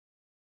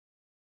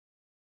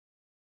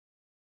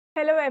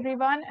Hello,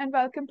 everyone, and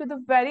welcome to the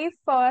very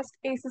first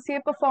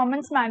ACCA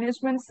Performance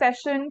Management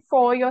session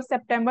for your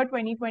September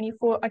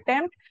 2024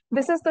 attempt.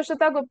 This is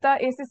Tushita Gupta,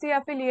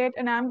 ACCA affiliate,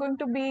 and I'm going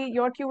to be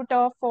your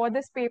tutor for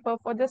this paper,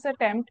 for this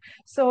attempt.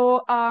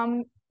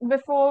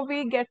 Before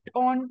we get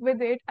on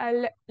with it,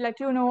 I'll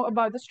let you know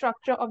about the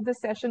structure of this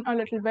session a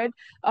little bit.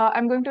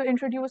 I'm going to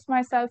introduce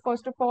myself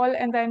first of all,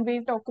 and then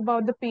we'll talk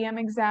about the PM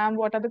exam,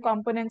 what are the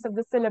components of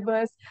the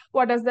syllabus,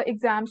 what does the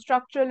exam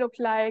structure look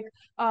like,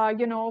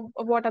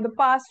 what are the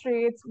pass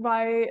rates,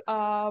 why,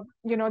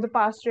 the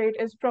pass rate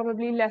is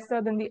probably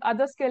lesser than the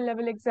other skill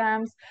level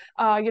exams,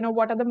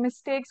 what are the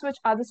mistakes which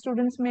other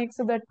students make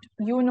so that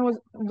you know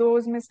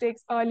those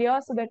mistakes earlier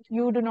so that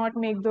you do not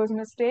make those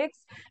mistakes.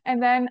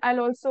 And then I'll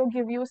also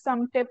give you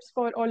some tips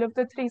for all of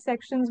the three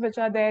sections which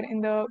are there in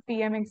the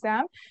PM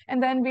exam.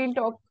 And then we'll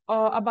talk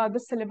about the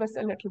syllabus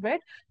a little bit.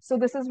 So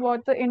this is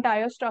what the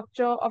entire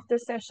structure of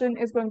this session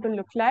is going to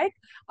look like.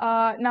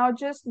 Now,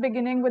 just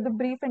beginning with a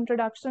brief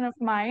introduction of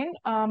mine.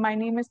 My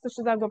name is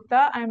Tushita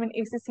Gupta. I'm an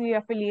ACCA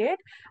affiliate.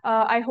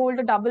 I hold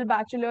a double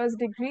bachelor's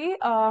degree.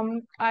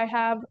 I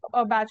have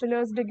a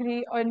bachelor's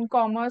degree in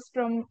commerce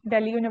from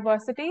Delhi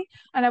University,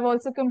 and I've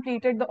also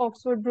completed the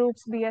Oxford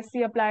Brookes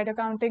BSc Applied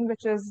Accounting,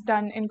 which is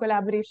done in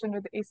collaboration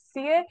with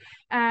ACCA.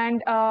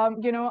 And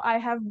I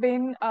have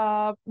been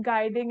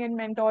guiding and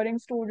mentoring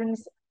students,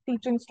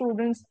 teaching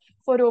students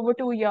for over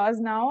 2 years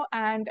now.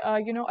 And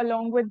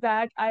along with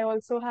that, I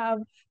also have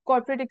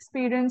corporate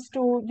experience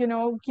to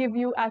give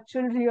you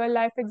actual real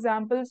life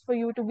examples for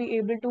you to be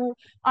able to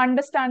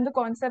understand the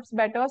concepts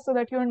better, so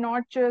that you're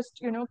not just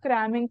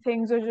cramming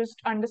things or just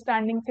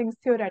understanding things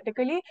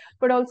theoretically,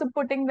 but also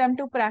putting them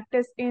to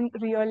practice in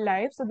real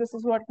life. So this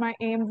is what my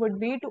aim would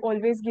be, to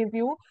always give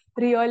you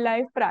real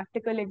life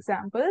practical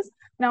examples.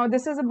 Now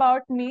this is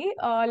about me.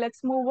 Let's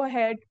move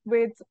ahead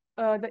with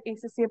the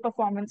ACCA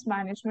Performance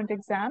Management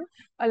exam.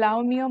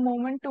 Allow me a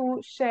moment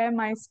to share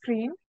my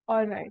screen.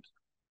 All right.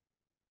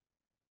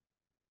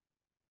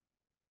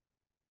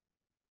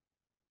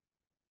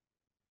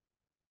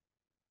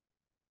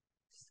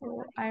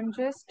 So I'm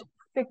just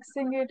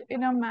fixing it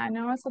in a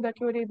manner so that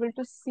you're able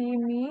to see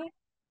me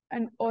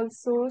and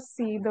also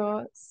see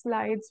the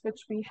slides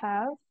which we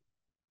have.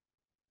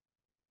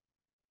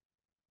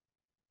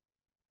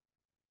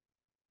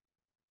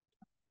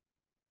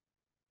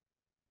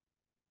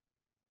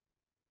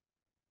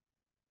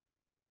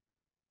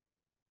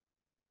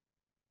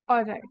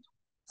 All right.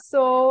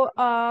 So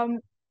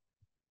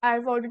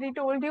I've already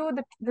told you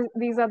that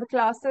these are the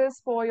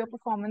classes for your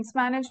performance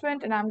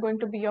management, and I'm going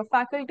to be your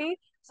faculty.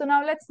 So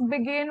now let's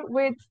begin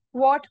with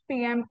what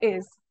PM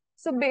is.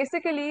 So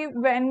basically,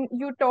 when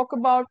you talk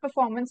about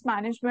performance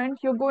management,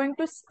 you're going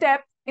to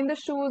step in the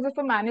shoes of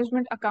a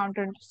management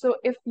accountant. So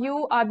if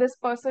you are this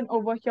person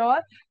over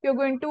here, you're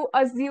going to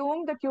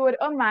assume that you are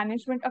a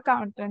management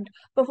accountant.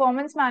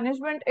 Performance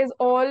management is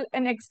all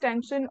an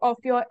extension of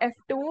your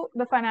F2,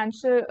 the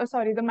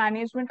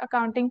management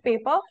accounting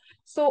paper.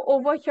 So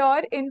over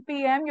here in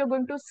PM, you're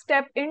going to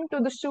step into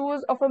the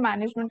shoes of a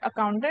management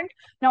accountant.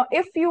 Now,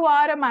 if you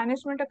are a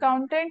management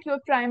accountant,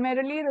 you're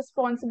primarily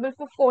responsible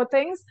for four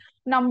things.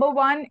 Number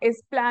one is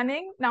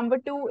planning. Number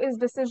two is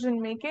decision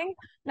making.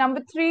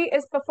 Number three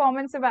is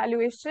performance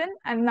evaluation.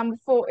 And number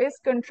four is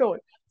control.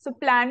 So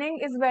planning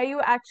is where you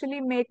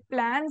actually make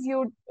plans.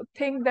 You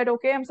think that,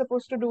 okay, I'm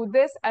supposed to do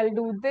this, I'll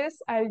do this,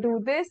 I'll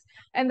do this.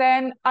 And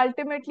then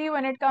ultimately,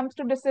 when it comes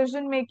to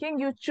decision making,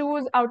 you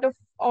choose out of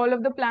all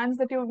of the plans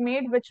that you've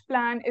made, which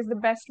plan is the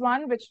best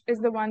one, which is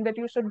the one that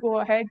you should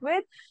go ahead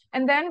with.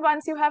 And then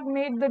once you have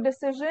made the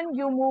decision,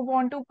 you move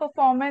on to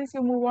performance,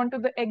 you move on to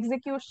the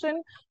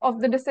execution of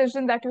the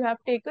decision that you have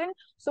taken.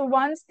 So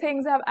once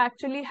things have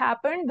actually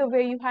happened the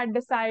way you had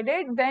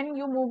decided, then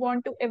you move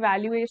on to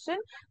evaluation.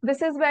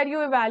 This is where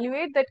you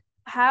evaluate that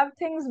have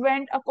things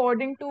went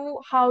according to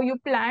how you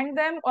planned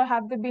them, or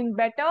have they been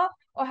better,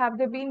 or have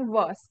they been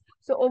worse.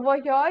 So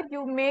over here,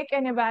 you make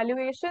an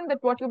evaluation that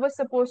what you were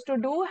supposed to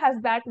do, has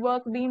that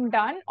work been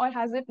done or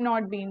has it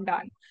not been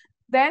done?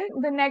 Then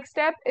the next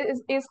step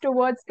is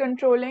towards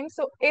controlling.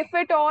 So if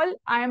at all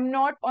I am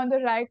not on the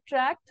right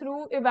track,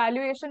 through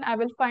evaluation, I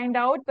will find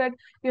out that,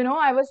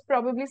 I was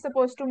probably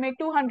supposed to make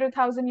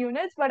 200,000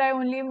 units, but I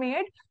only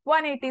made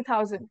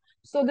 180,000.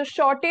 So the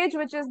shortage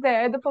which is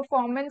there, the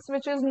performance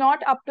which is not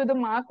up to the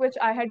mark which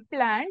I had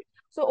planned.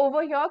 So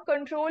over here,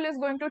 control is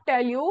going to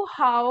tell you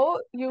how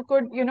you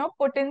could,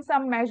 put in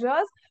some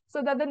measures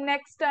so that the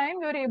next time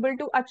you're able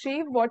to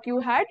achieve what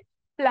you had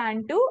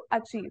planned to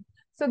achieve.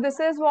 So this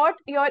is what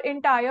your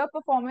entire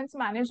performance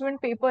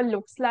management paper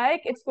looks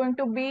like. It's going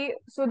to be,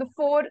 so the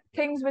four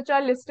things which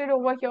are listed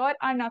over here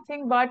are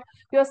nothing but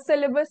your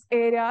syllabus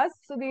areas.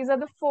 So these are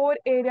the four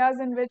areas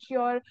in which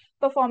your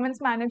performance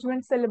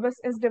management syllabus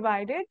is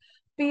divided.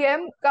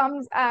 PM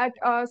comes at,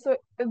 so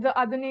the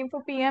other name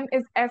for PM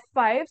is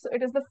F5. So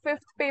it is the fifth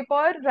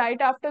paper. Right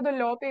after the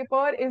law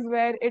paper is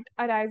where it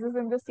arises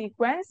in the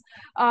sequence.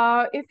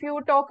 If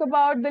you talk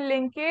about the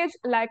linkage,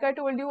 like I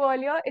told you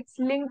earlier, it's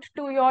linked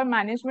to your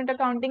management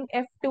accounting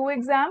F2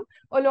 exam.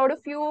 A lot of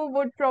you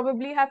would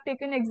probably have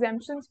taken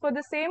exemptions for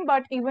the same,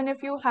 but even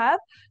if you have,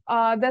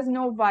 there's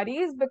no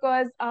worries,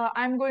 because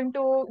I'm going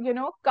to,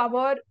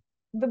 cover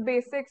the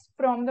basics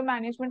from the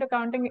management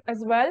accounting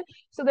as well,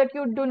 so that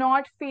you do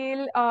not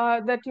feel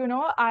that,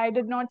 I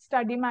did not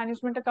study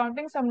management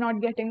accounting, so I'm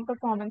not getting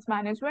performance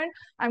management.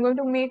 I'm going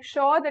to make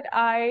sure that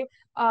I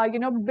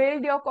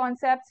build your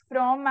concepts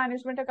from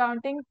management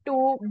accounting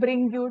to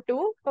bring you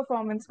to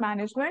performance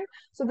management.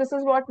 So this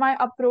is what my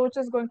approach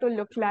is going to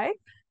look like.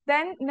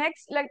 Then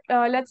next,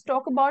 let's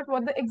talk about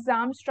what the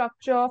exam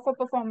structure for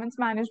performance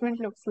management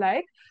looks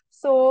like.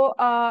 So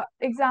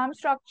exam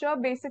structure,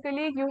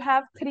 basically you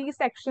have three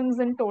sections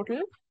in total.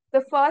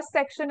 The first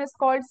section is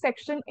called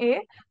section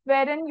A,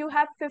 wherein you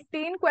have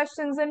 15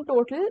 questions in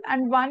total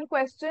and one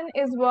question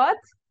is worth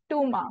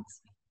 2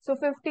 marks. So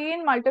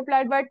 15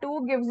 multiplied by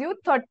 2 gives you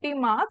 30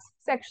 marks.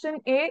 Section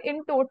A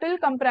in total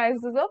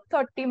comprises of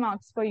 30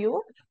 marks for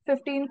you.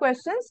 15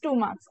 questions, 2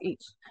 marks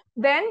each.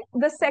 Then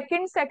the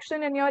second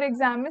section in your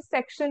exam is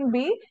section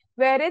B,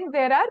 wherein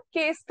there are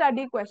case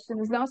study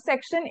questions. Now,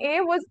 section A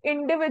was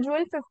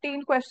individual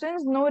 15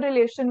 questions, no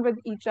relation with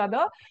each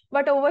other.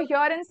 But over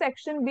here in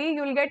section B,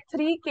 you'll get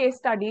 3 case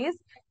studies.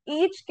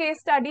 Each case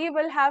study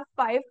will have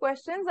 5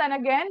 questions. And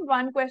again,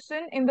 one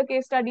question in the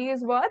case study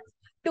is worth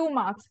 2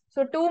 marks.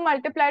 So 2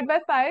 multiplied by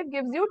 5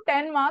 gives you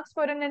 10 marks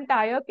for an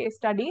entire case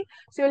study.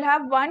 So you'll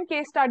have one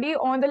case study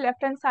on the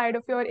left hand side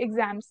of your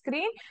exam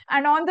screen,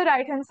 and on the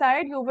right hand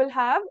side you will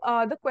have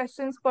the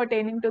questions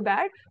pertaining to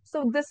that.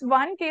 So this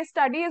one case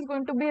study is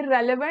going to be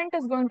relevant,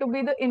 is going to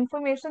be the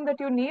information that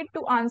you need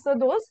to answer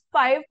those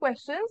 5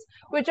 questions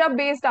which are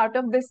based out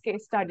of this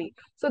case study.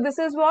 So this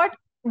is what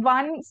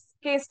one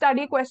case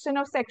study question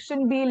of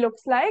section B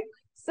looks like.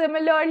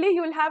 Similarly,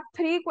 you'll have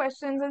 3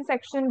 questions in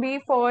section B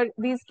for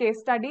these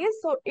case studies.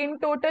 So in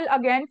total,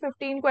 again,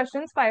 15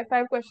 questions, 5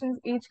 questions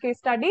each case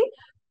study,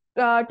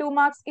 2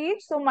 marks each.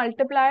 So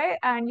multiply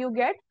and you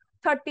get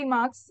 30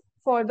 marks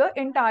for the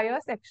entire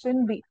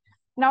section B.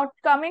 Now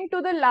coming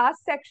to the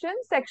last section,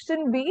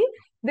 section B,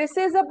 this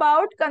is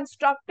about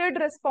constructed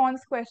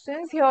response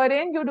questions.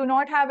 Herein, you do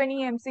not have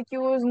any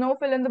MCQs, no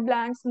fill in the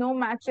blanks, no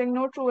matching,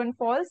 no true and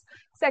false.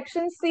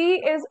 Section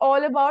C is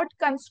all about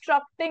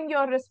constructing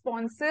your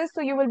responses.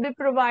 So you will be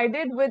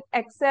provided with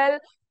Excel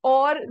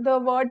or the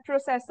word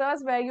processors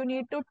where you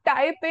need to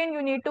type in,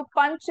 you need to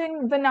punch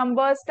in the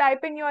numbers, type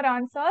in your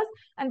answers,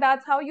 and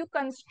that's how you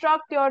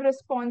construct your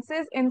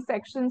responses in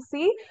section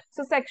C.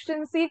 So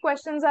section C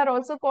questions are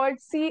also called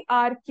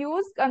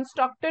CRQs,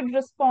 constructed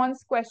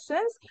response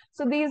questions.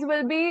 So these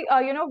will be,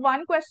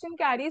 one question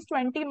carries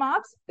 20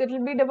 marks. It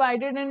will be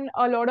divided in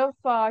a lot of,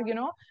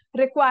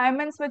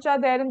 requirements which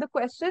are there in the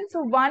question. So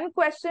one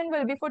question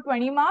will be for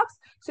 20 marks.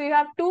 So you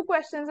have 2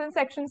 questions in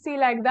section C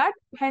like that,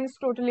 hence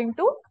totaling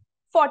to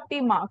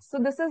 40 marks. So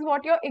this is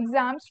what your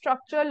exam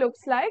structure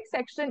looks like.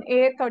 Section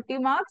A 30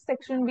 marks,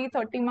 section B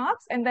 30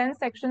 marks, and then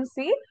section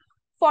C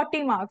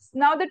 40 marks.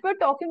 Now that we're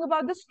talking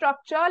about the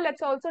structure,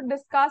 let's also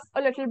discuss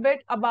a little bit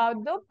about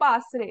the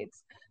pass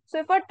rates. So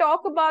if I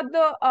talk about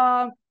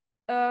the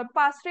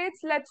pass rates,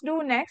 let's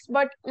do next,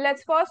 but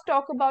let's first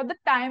talk about the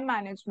time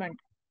management.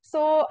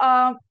 So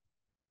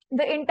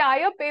the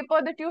entire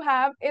paper that you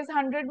have is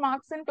 100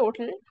 marks in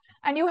total,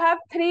 and you have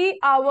 3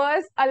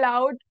 hours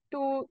allowed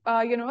to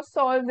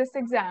solve this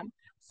exam.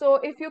 So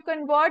if you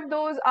convert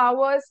those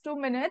hours to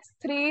minutes,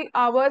 3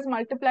 hours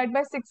multiplied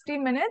by 60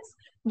 minutes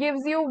gives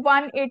you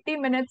 180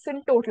 minutes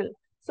in total.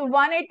 So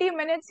 180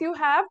 minutes you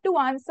have to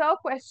answer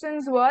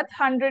questions worth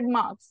 100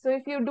 marks. So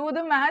if you do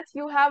the math,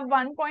 you have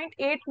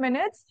 1.8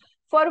 minutes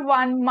for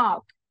 1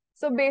 mark.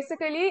 So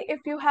basically, if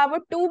you have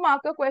a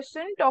 2-marker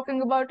question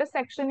talking about a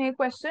section A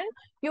question,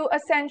 you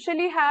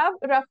essentially have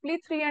roughly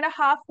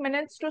 3.5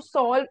 minutes to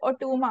solve a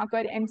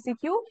 2-marker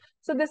MCQ.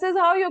 So this is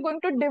how you're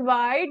going to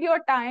divide your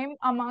time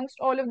amongst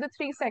all of the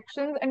 3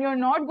 sections, and you're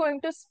not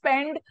going to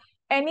spend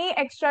any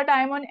extra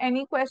time on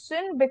any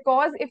question,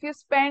 because if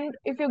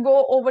you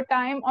go over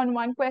time on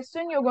one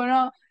question, you're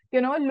gonna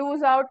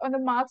lose out on the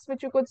marks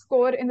which you could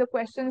score in the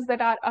questions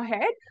that are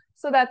ahead.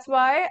 So that's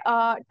why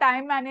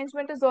time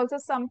management is also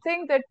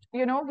something that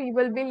we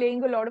will be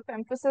laying a lot of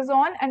emphasis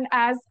on. And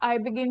as I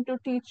begin to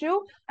teach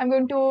you, I'm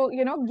going to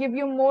give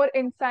you more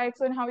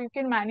insights on how you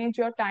can manage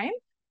your time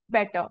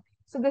better.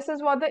 So this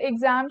is what the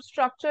exam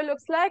structure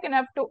looks like, and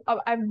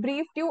I've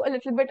briefed you a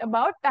little bit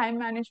about time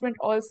management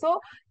also.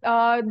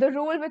 The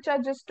rule which I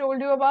just told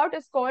you about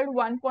is called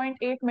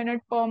 1.8 minute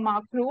per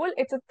mark rule.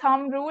 It's a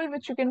thumb rule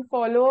which you can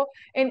follow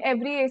in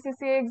every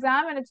ACCA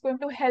exam, and it's going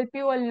to help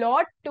you a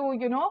lot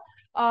to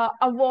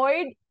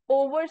avoid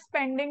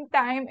overspending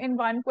time in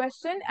one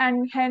question,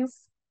 and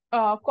hence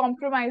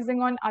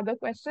compromising on other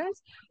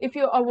questions. If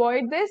you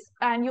avoid this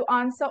and you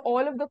answer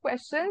all of the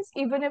questions,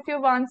 even if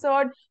you've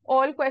answered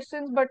all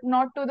questions but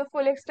not to the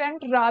full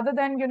extent, rather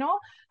than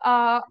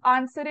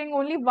answering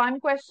only one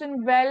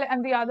question well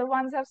and the other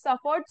ones have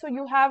suffered, so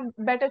you have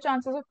better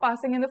chances of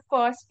passing in the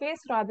first case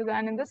rather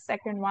than in the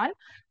second one.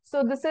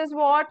 So this is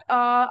what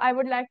I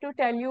would like to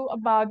tell you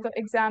about the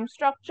exam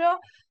structure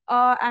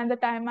and the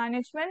time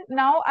management.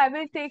 Now I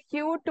will take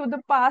you to the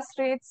pass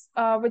rates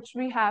which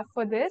we have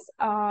for this.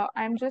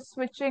 I'm just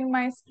switching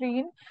my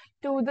screen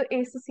to the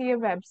ACCA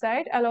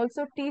website. I'll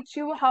also teach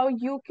you how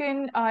you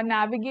can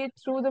navigate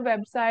through the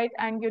website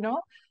and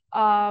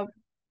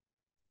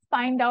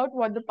find out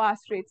what the pass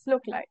rates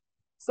look like.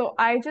 So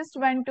I just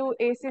went to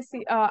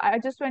I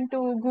just went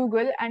to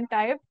Google and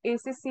typed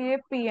ACCA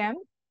PM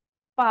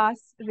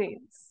pass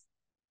rates.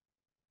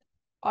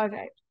 All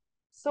right.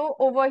 So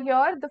over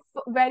here, the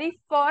very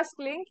first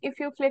link, if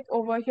you click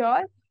over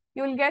here,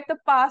 you'll get the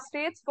pass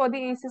rates for the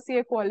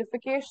ACCA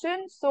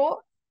qualification.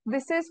 So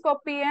this is for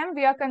PM.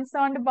 We are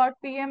concerned about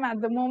PM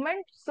at the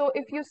moment. So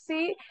if you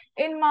see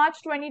in March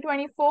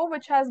 2024,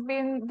 which has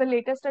been the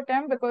latest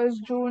attempt because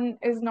June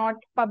is not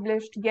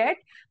published yet.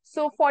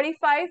 So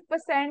 45%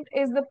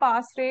 is the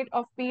pass rate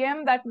of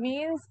PM. That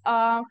means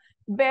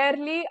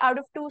barely out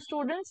of 2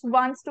 students,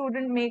 1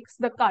 student makes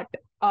the cut.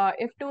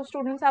 If 2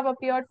 students have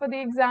appeared for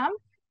the exam,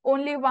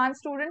 only 1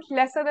 student,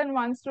 lesser than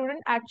 1 student,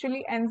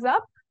 actually ends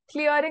up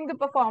clearing the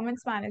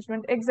performance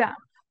management exam.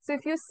 So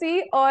if you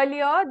see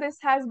earlier, this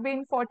has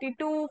been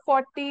 42,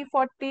 40,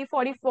 40,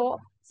 44.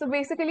 So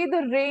basically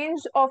the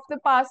range of the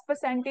pass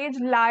percentage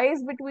lies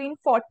between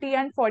 40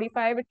 and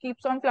 45. It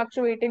keeps on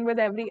fluctuating with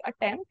every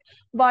attempt.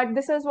 But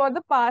this is what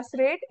the pass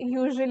rate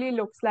usually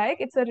looks like.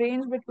 It's a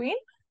range between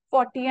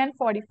 40 and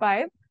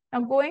 45.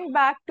 Now going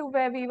back to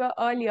where we were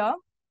earlier,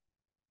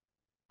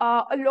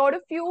 a lot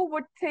of you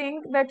would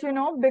think that,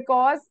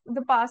 because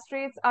the pass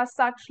rates are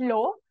such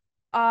low,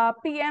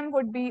 PM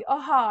would be a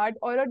hard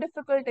or a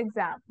difficult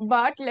exam.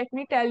 But let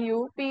me tell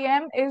you,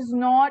 PM is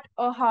not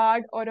a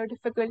hard or a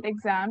difficult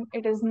exam.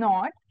 It is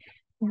not.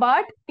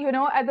 But,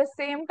 at the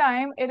same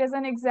time, it is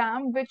an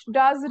exam which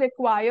does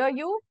require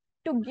you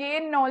to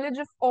gain knowledge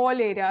of all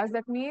areas.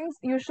 That means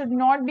you should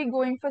not be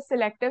going for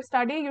selective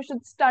study. You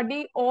should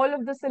study all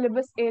of the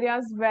syllabus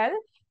areas well.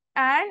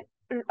 And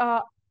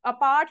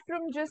apart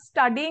from just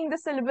studying the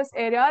syllabus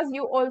areas,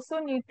 you also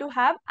need to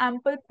have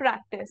ample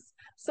practice.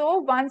 So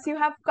once you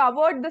have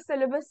covered the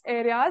syllabus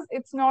areas,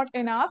 it's not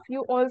enough.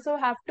 You also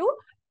have to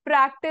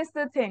practice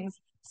the things.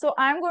 So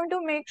I'm going to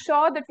make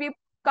sure that we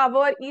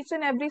cover each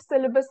and every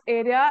syllabus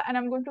area, and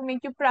I'm going to make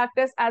you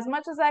practice as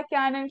much as I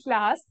can in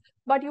class.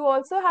 But you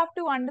also have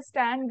to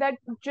understand that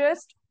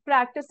just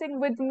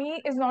practicing with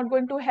me is not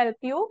going to help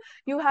you.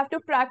 You have to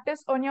practice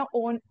on your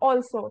own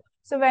also.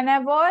 So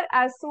whenever,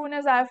 as soon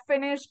as I've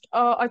finished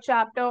a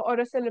chapter or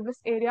a syllabus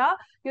area,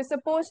 you're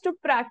supposed to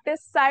practice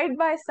side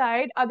by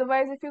side.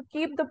 Otherwise, if you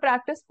keep the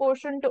practice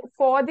portion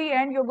for the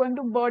end, you're going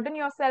to burden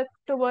yourself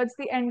towards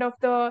the end of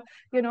the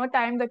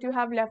time that you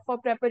have left for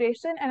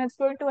preparation, and it's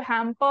going to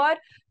hamper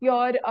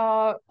your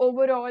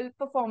overall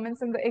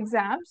performance in the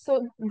exam.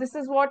 So this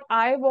is what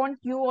I want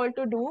you all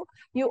to do.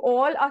 You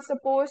all are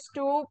supposed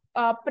to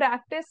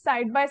practice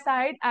side by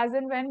side as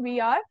and when we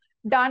are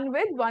done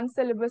with one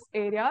syllabus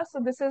area. So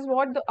this is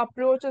what the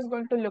approach is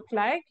going to look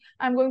like.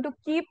 I'm going to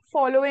keep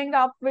following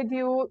up with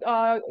you,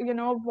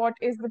 what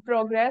is the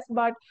progress,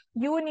 but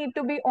you need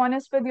to be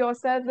honest with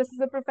yourself. This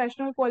is a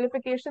professional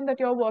qualification that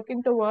you're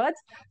working towards.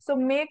 So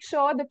make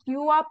sure that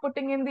you are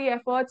putting in the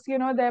efforts.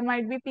 There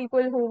might be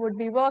people who would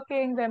be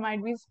working, there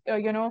might be,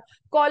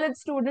 college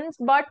students,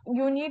 but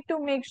you need to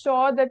make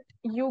sure that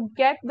you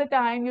get the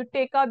time, you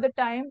take out the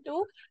time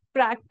to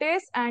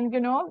practice and,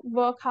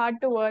 work hard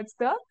towards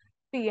the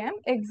PM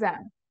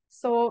exam.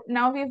 So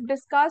now we've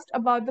discussed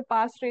about the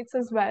pass rates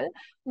as well.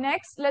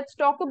 Next, let's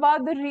talk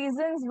about the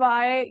reasons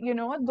why,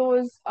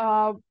 those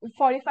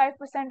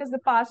 45% is the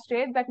pass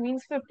rate. That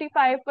means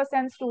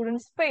 55%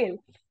 students fail.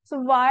 So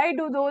why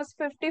do those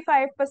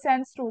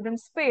 55%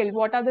 students fail?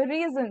 What are the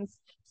reasons?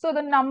 So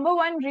the number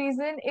one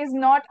reason is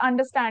not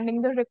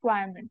understanding the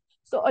requirement.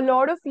 So a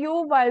lot of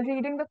you, while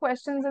reading the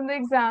questions in the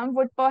exam,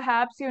 would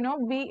perhaps,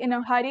 be in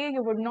a hurry.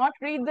 You would not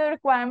read the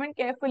requirement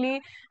carefully,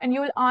 and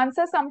you will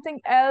answer something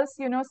else.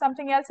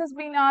 Something else has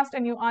been asked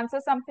and you answer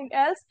something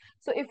else.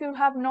 So if you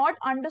have not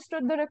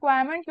understood the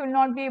requirement, you will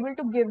not be able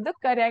to give the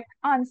correct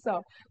answer.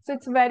 So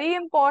it's very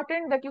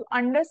important that you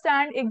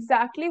understand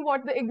exactly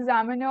what the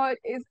examiner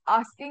is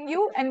asking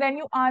you, and then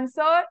you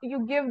answer,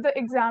 you give the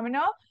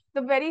examiner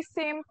the very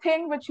same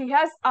thing which he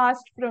has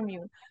asked from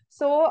you.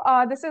 So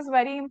this is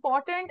very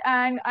important,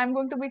 and I'm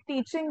going to be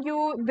teaching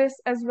you this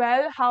as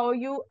well, how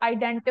you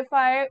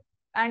identify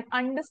and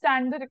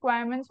understand the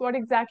requirements, what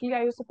exactly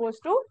are you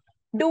supposed to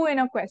do in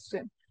a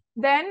question.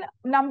 Then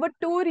number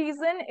two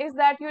reason is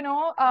that,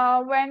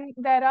 when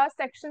there are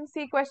section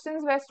C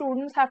questions where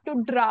students have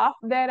to draft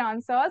their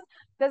answers,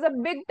 there's a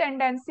big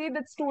tendency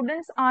that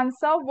students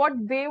answer what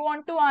they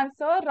want to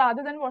answer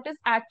rather than what is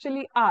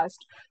actually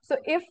asked. So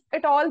if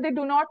at all they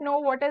do not know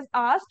what is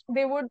asked,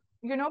 they would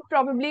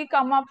probably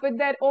come up with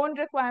their own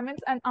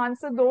requirements and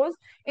answer those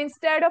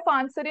instead of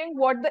answering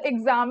what the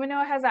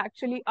examiner has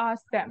actually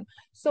asked them.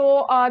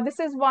 So this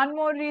is one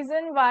more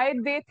reason why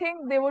they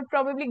think they would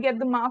probably get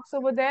the marks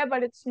over there,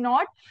 but it's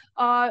not.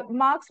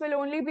 Marks will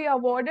only be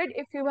awarded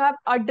if you have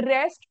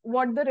addressed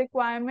what the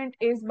requirement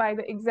is by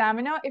the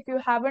examiner. If you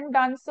haven't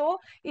done so,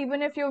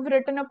 even if you've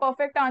written a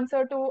perfect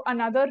answer to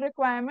another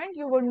requirement,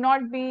 you will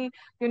not be,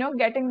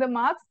 getting the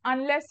marks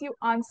unless you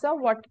answer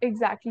what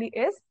exactly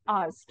is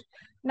asked.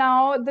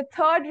 Now, the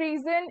third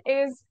reason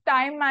is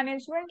time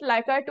management.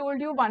 Like I told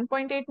you,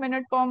 1.8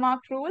 minute per mark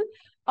rule.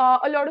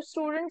 A lot of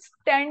students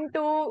tend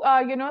to,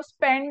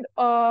 spend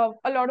a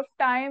lot of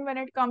time when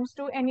it comes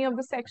to any of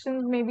the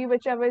sections, maybe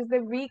whichever is the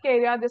weak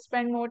area, they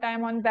spend more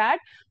time on that.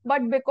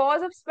 But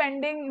because of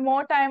spending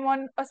more time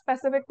on a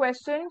specific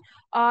question,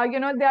 they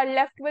are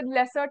left with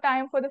lesser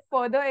time for the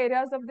further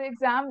areas of the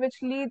exam, which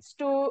leads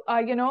to,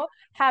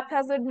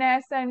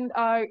 haphazardness and,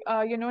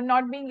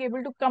 not being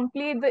able to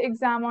complete the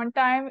exam on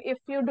time. If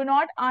you do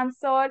not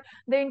answer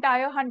the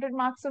entire 100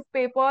 marks of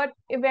paper,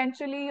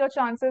 eventually your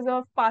chances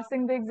of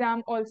passing the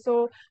exam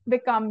also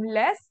become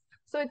less.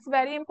 So it's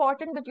very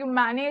important that you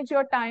manage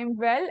your time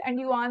well and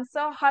you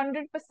answer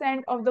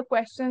 100% of the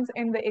questions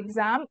in the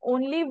exam.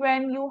 Only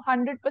when you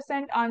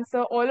 100%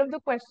 answer all of the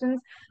questions,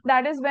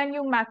 that is when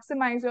you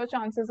maximize your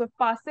chances of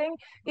passing.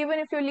 Even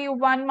if you leave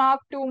 1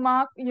 mark, 2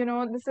 mark,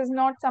 this is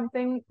not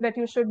something that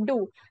you should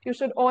do. You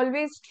should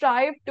always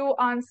strive to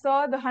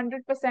answer the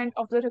 100%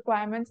 of the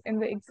requirements in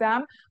the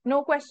exam.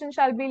 No question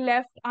shall be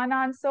left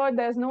unanswered.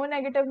 There's no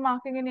negative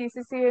marking in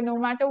ACCA. No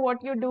matter what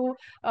you do,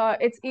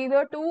 it's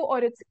either 2 or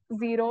it's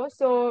 0.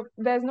 So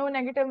there's no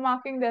negative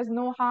marking, there's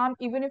no harm.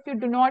 Even if you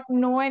do not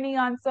know any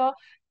answer,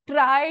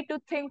 try to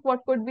think what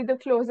could be the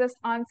closest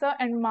answer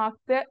and mark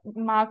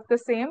the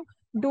same.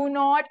 Do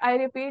not, I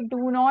repeat,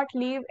 do not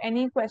leave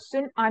any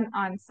question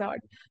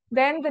unanswered.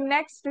 Then the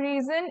next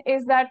reason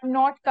is that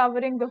not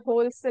covering the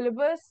whole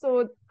syllabus.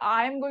 So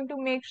I'm going to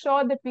make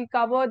sure that we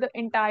cover the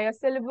entire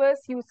syllabus,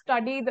 you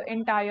study the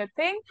entire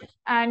thing.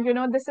 And,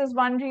 this is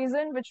one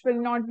reason which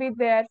will not be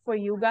there for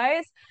you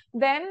guys.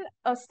 Then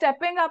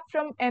stepping up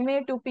from MA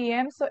to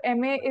PM. So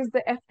MA is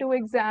the F2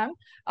 exam.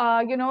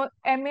 MA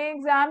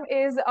exam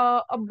is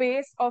a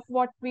base of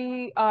what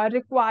we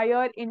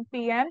require in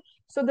PM.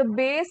 So the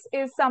base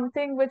is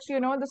something which,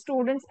 the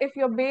students, if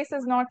your base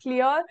is not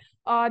clear,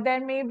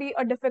 there may be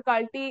a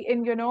difficulty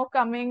in,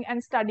 coming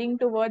and studying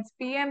towards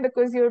PM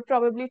because you're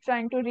probably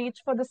trying to reach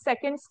for the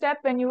second step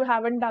when you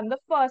haven't done the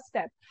first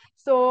step.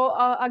 So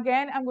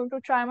again, I'm going to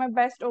try my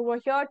best over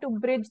here to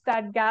bridge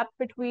that gap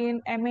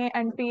between MA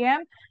and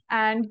PM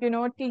and,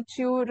 teach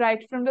you right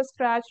from the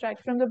scratch, right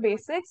from the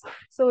basics.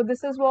 So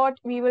this is what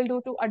we will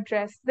do to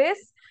address this.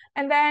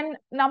 And then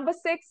number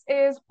 6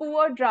 is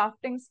poor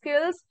drafting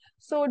skills.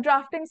 So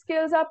drafting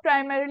skills are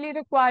primarily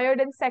required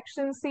in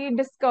section C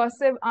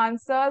discursive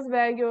answers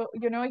where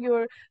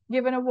you're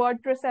given a word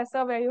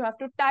processor where you have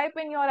to type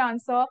in your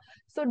answer.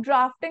 So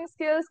drafting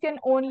skills can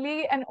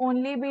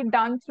only be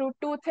done through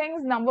 2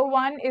 things. Number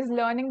 1 is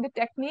learning the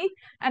technique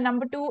and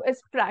number 2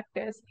 is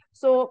practice.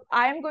 So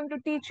I am going to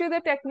teach you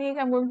the technique.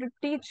 I'm going to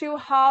teach you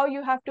how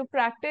you have to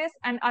practice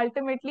and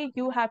ultimately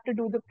you have to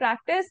do the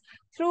practice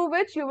through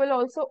which you will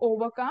also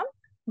overcome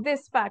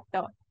this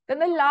factor. Then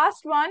the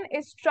last one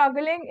is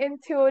struggling in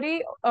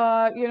theory,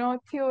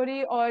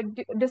 theory or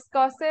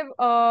discursive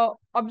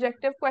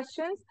objective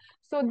questions.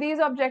 So these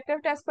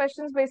objective test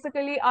questions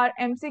basically are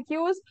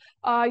MCQs.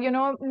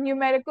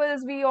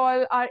 Numericals we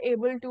all are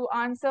able to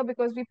answer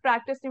because we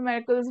practice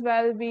numericals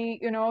well. We,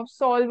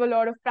 solve a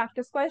lot of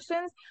practice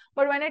questions.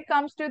 But when it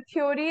comes to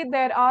theory,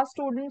 there are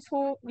students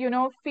who,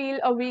 feel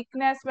a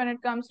weakness when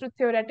it comes to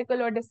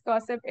theoretical or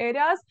discursive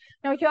areas.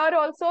 Now here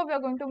also, we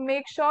are going to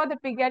make sure that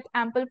we get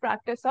ample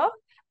practice of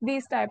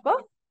these type of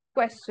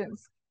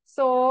questions.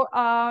 So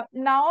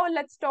now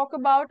let's talk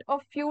about a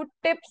few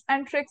tips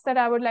and tricks that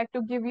I would like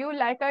to give you.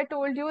 Like I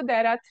told you,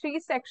 there are 3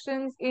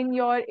 sections in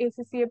your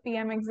ACCA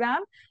PM exam.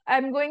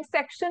 I'm going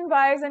section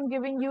wise and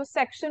giving you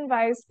section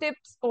wise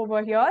tips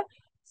over here.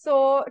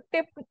 So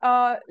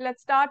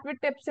let's start with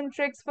tips and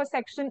tricks for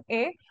section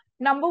A.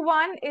 Number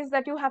 1 is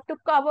that you have to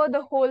cover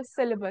the whole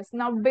syllabus.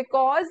 Now,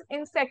 because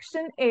in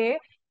section A,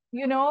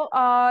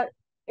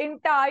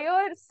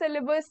 entire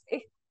syllabus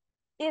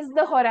is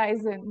the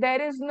horizon.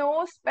 There is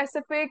no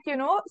specific,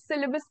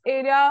 syllabus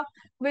area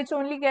which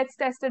only gets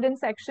tested in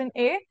section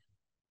A.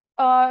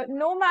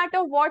 No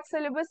matter what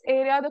syllabus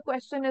area the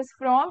question is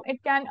from, it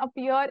can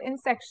appear in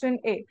section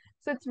A.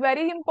 So it's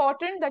very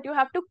important that you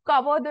have to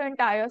cover the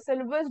entire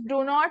syllabus.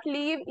 Do not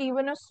leave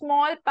even a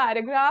small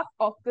paragraph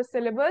of the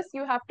syllabus.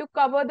 You have to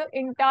cover the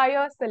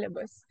entire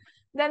syllabus.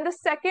 Then the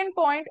second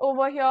point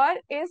over here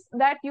is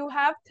that you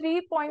have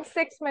 3.6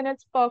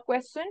 minutes per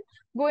question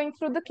going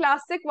through the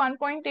classic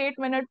 1.8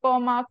 minute per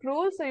mark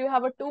rule. So you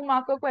have a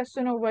 2-marker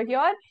question over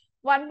here.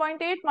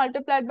 1.8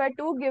 multiplied by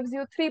 2 gives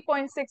you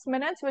 3.6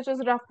 minutes, which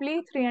is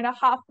roughly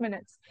 3.5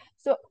 minutes.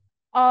 So,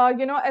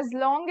 as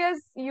long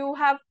as you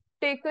have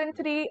taken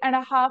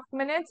 3.5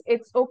 minutes,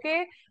 it's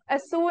okay.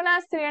 As soon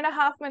as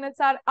 3.5 minutes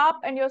are up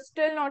and you're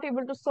still not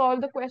able to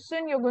solve the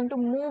question, you're going to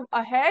move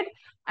ahead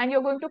and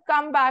you're going to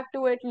come back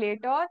to it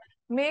later.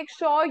 Make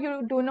sure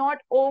you do not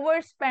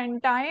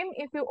overspend time.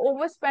 If you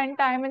overspend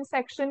time in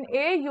section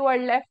A, you are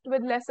left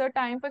with lesser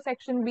time for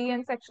section B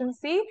and section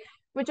C,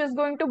 which is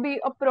going to be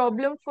a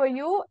problem for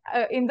you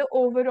in the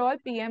overall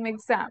PM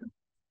exam.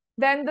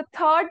 Then the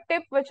third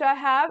tip which I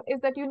have is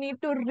that you need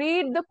to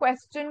read the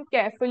question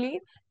carefully.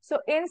 So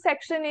in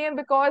section A,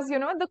 because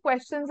the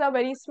questions are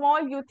very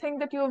small, you think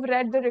that you have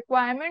read the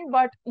requirement,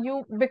 but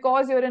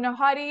because you're in a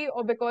hurry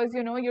or because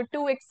you're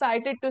too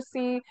excited to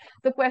see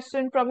the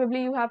question,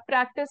 probably you have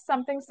practiced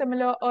something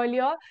similar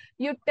earlier,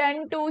 you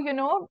tend to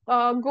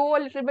go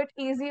a little bit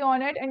easy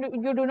on it and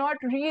you do not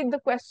read the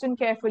question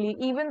carefully,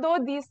 even though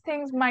these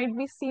things might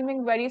be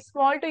seeming very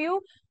small to you,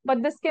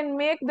 but this can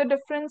make the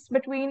difference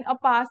between a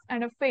pass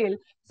and a fail.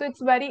 So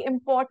it's very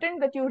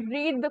important that you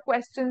read the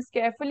questions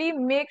carefully.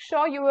 Make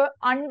sure you have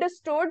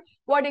understood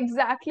what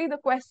exactly the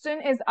question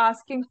is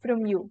asking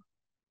from you.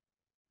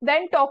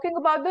 Then talking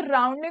about the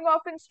rounding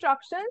off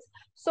instructions.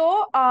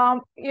 So,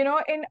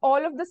 in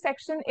all of the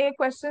section A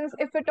questions,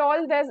 if at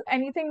all there's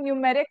anything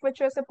numeric which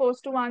you're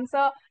supposed to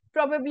answer,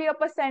 probably a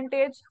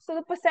percentage. So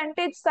the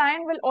percentage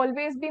sign will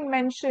always be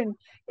mentioned.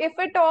 If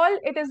at all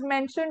it is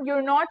mentioned,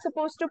 you're not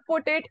supposed to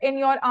put it in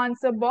your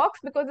answer box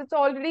because it's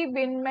already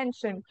been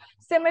mentioned.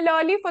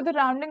 Similarly, for the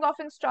rounding off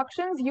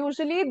instructions,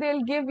 usually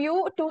they'll give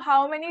you to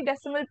how many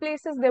decimal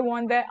places they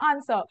want their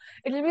answer.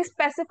 It will be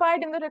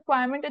specified in the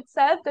requirement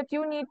itself that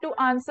you need to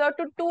answer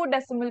to 2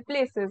 decimal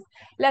places.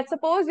 Let's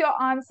suppose your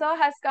answer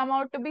has come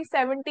out to be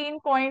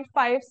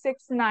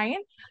 17.569.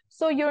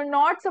 So you're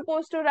not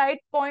supposed to write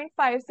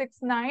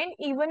 0.569.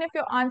 Even if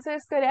your answer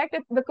is correct,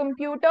 if the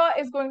computer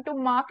is going to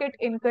mark it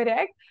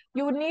incorrect.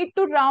 You need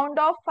to round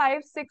off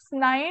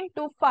 569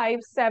 to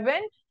 57.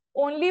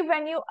 Only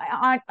when you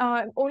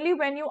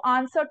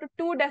answer to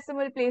 2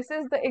 decimal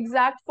places, the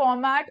exact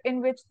format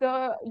in which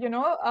the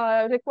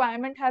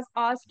requirement has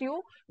asked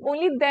you,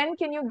 only then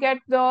can you get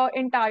the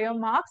entire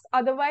marks.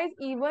 Otherwise,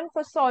 even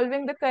for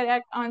solving the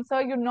correct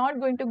answer, you're not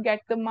going to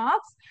get the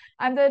marks.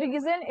 And the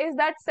reason is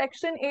that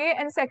section A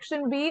and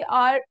section B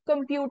are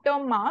computer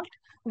marked.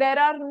 There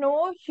are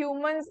no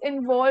humans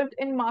involved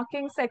in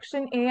marking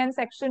section A and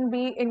section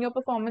B in your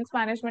performance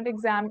management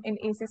exam in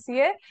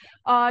ACCA.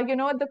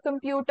 The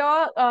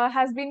computer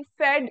has been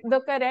fed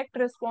the correct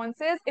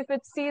responses. If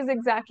it sees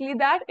exactly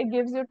that, it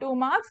gives you 2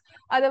 marks.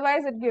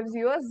 Otherwise, it gives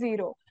you a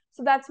 0.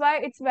 So that's why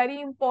it's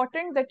very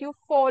important that you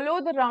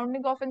follow the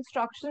rounding off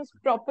instructions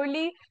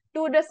properly.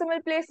 2 decimal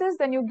places,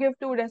 then you give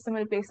 2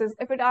 decimal places.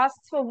 If it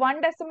asks for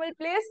 1 decimal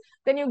place,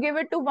 then you give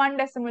it to 1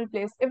 decimal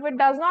place. If it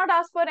does not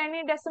ask for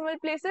any decimal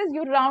places,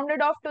 you round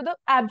it off to the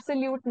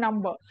absolute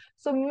number.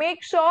 So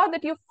make sure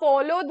that you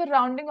follow the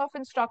rounding off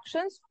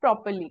instructions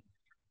properly.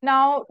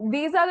 Now,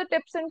 these are the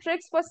tips and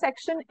tricks for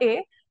section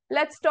A.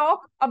 Let's talk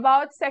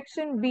about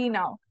section B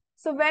now.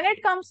 So when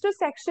it comes to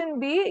section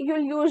B, you'll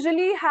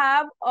usually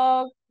have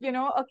a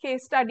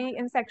case study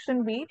in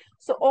section B.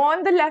 So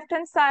on the left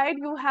hand side,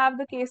 you have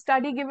the case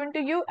study given to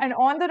you, and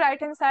on the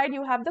right hand side,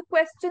 you have the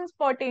questions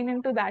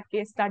pertaining to that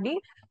case study.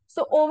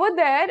 So over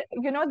there,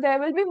 there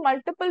will be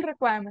multiple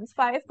requirements.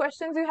 5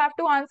 questions you have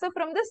to answer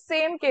from the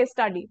same case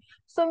study.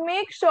 So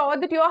make sure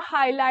that you are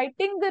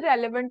highlighting the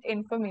relevant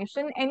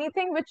information.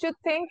 Anything which you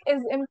think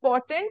is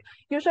important,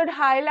 you should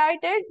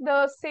highlight it.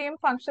 The same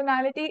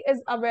functionality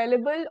is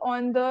available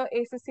on the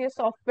ACCA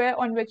software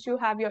on which you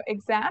have your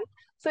exam.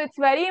 So it's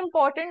very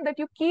important that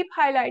you keep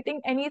highlighting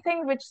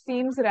anything which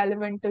seems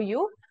relevant to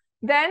you.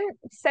 Then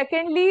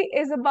secondly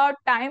is about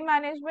time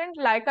management.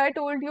 Like I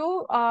told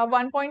you,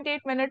 1.8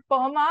 minute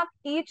per mark.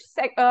 Each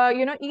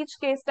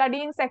case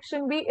study in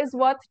section B is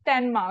worth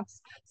 10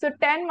 marks. So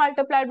 10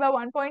 multiplied by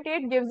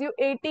 1.8 gives you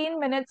 18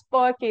 minutes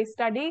per case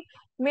study.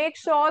 Make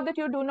sure that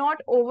you do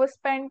not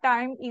overspend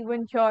time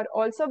even here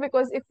also,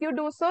 because if you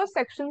do so,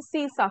 section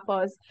C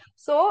suffers.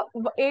 So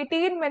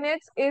 18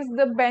 minutes is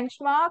the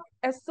benchmark.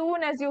 As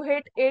soon as you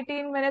hit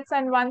 18 minutes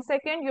and 1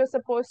 second, you're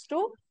supposed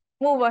to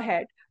move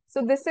ahead.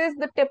 So this is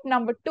the tip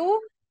number 2.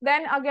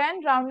 Then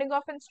again, rounding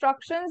off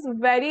instructions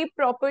very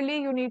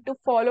properly. You need to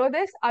follow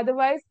this.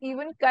 Otherwise,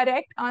 even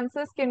correct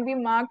answers can be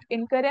marked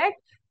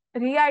incorrect.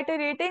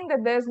 Reiterating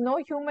that there's no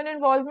human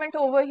involvement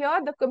over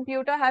here. The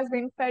computer has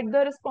been fed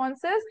the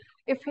responses.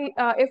 If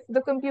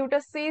the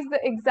computer sees the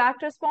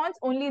exact response,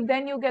 only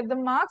then you get the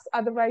marks.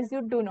 Otherwise,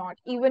 you do not,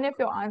 even if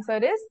your answer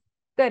is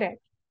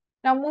correct.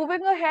 Now,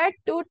 moving ahead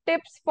to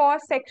tips for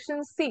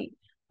section C.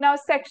 Now,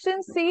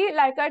 section C,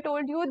 like I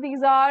told you,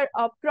 these are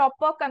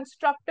proper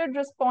constructed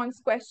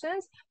response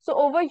questions. So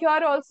over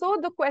here also,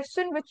 the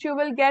question which you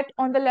will get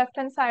on the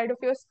left-hand side of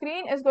your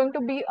screen is going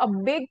to be a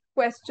big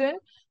question.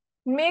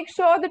 Make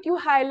sure that you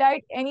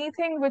highlight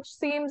anything which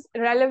seems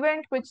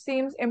relevant, which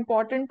seems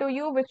important to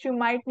you, which you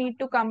might need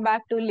to come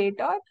back to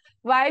later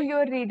while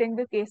you're reading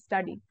the case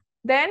study.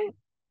 Then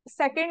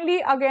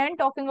secondly, again,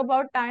 talking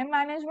about time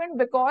management,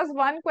 because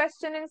one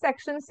question in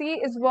section C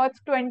is worth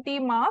 20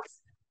 marks.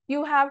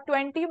 you have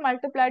 20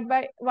 multiplied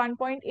by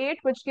 1.8,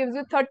 which gives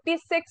you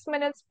 36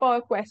 minutes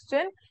per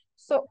question.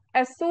 So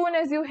as soon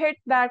as you hit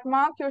that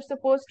mark, you're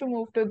supposed to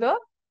move to the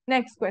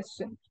next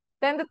question.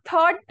 Then the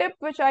third tip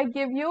which I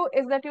give you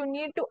is that you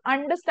need to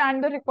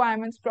understand the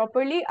requirements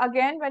properly.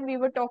 Again, when we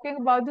were talking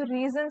about the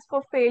reasons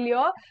for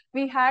failure,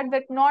 we had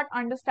that not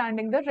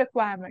understanding the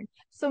requirement.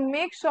 So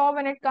make sure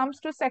when it comes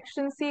to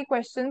section C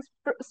questions,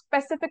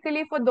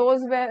 specifically for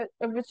those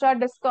which are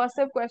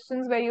discursive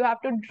questions where you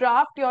have to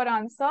draft your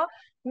answer,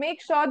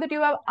 make sure that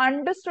you have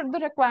understood the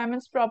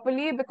requirements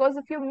properly, because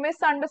if you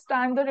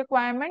misunderstand the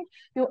requirement,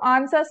 you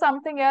answer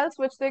something else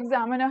which the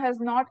examiner has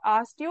not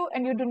asked you,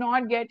 and you do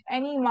not get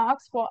any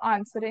marks for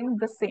answering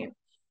the same.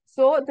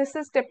 So this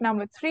is tip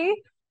number 3.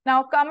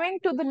 Now coming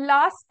to the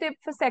last tip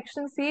for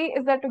section C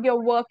is that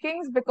your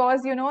workings,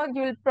 because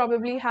you'll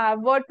probably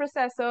have word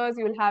processors,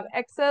 you'll have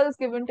Excels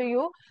given to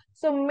you.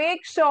 So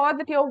make sure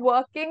that your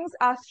workings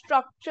are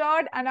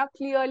structured and are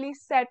clearly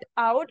set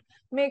out.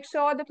 Make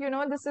sure that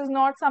this is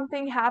not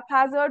something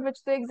haphazard which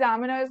the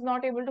examiner is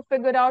not able to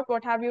figure out.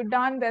 What have you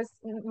done? There's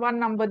one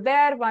number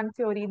there, one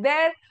theory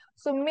there.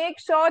 So make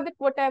sure that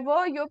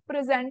whatever you're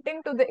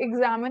presenting to the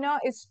examiner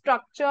is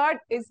structured,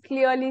 is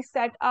clearly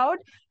set out,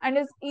 and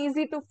is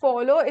easy to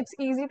follow. It's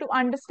easy to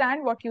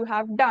understand what you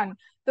have done.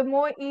 The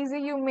more easy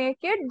you make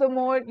it, the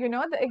more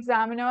the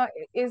examiner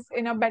is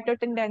in a better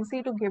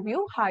tendency to give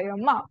you higher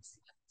marks.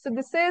 So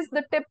this is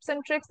the tips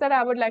and tricks that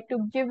I would like to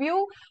give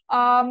you.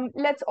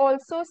 Let's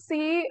also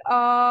see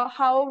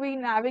how we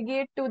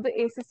navigate to the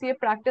ACCA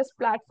practice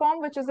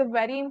platform, which is a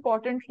very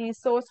important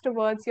resource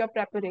towards your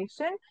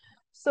preparation.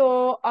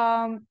 So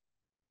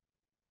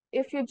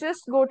if you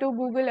just go to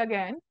Google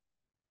again,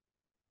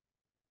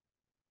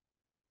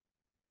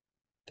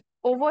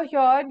 over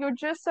here, you're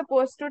just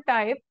supposed to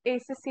type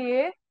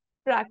ACCA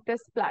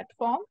practice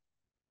platform.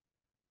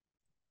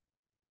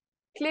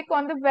 Click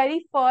on the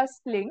very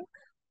first link.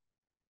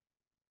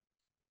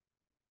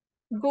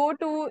 Go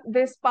to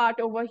this part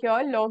over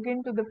here, log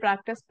into the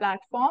practice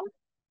platform.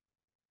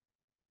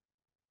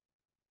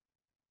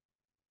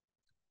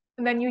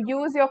 And then you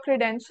use your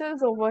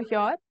credentials over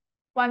here.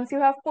 Once you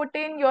have put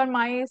in your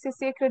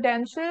MyACCA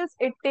credentials,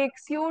 it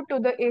takes you to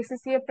the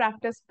ACCA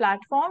practice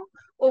platform.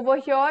 Over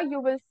here, you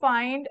will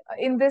find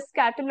in this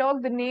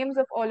catalog the names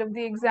of all of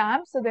the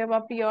exams. So they've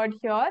appeared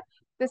here.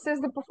 This is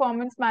the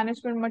performance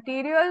management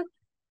material.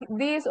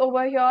 These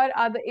over here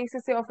are the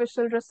ACCA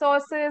official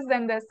resources.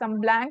 Then there's some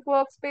blank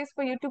workspace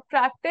for you to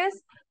practice.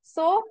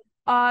 So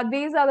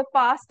these are the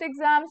past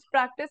exams,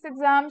 practice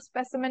exams,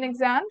 specimen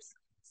exams.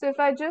 So if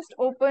I just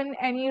open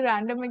any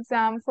random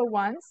exam for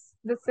once,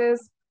 this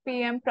is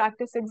PM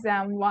practice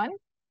exam 1.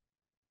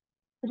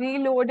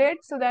 Reload it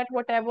so that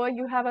whatever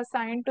you have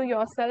assigned to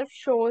yourself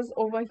shows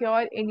over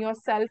here in your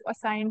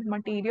self-assigned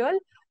material.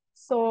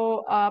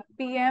 So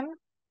PM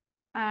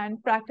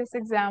and practice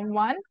exam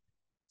 1.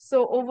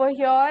 So over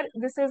here,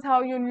 this is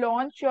how you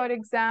launch your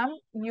exam.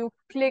 You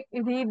click,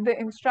 read the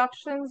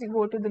instructions, you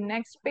go to the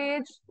next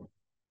page.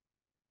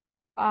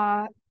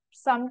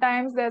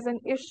 Sometimes there's an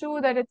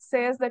issue that it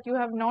says that you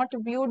have not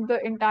viewed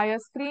the entire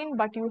screen,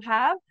 but you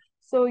have.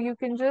 So you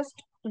can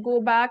just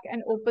go back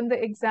and open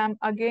the exam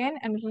again,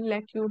 and it'll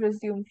let you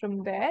resume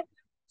from there.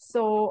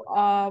 So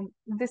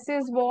this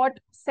is what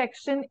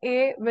section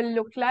A will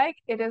look like.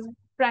 It is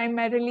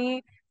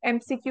primarily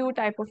MCQ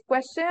type of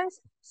questions.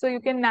 So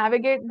you can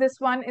navigate. This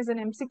one is an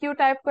MCQ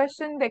type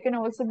question. There can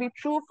also be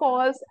true,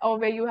 false, or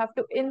where you have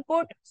to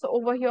input. So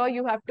over here,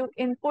 you have to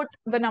input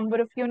the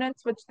number of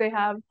units which they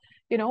have,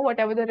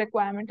 whatever the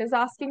requirement is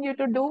asking you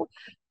to do.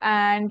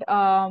 And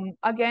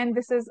again,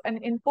 this is an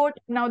input.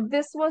 Now,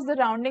 this was the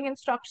rounding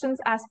instructions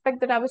aspect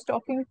that I was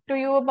talking to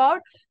you about,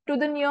 to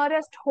the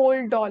nearest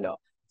whole dollar.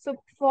 So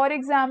for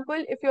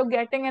example, if you're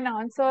getting an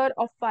answer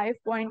of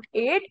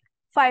 5.8,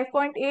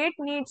 5.8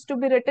 needs to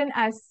be written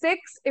as 6.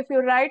 If you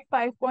write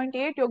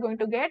 5.8, you're going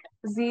to get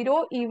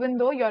 0, even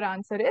though your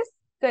answer is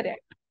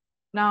correct.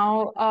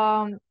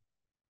 Now,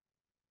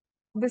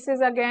 this is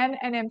again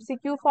an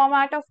MCQ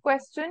format of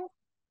question.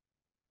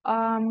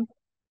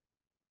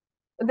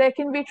 There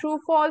can be true,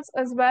 false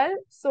as well.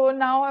 So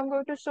now I'm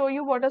going to show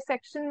you what a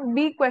section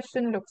B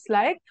question looks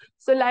like.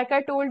 So like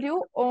I told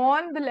you,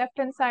 on the left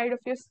hand side of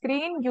your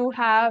screen, you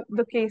have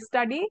the case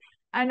study,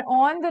 and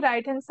on the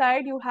right hand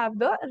side, you have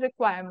the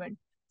requirement.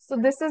 So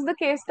this is the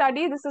case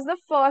study. This is the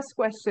first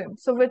question.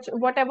 So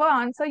whatever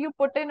answer you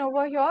put in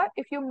over here,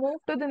 if you move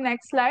to the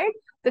next slide,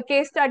 the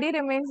case study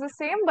remains the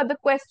same, but the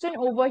question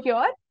over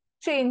here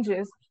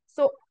changes.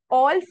 So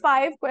all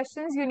 5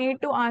 questions you need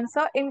to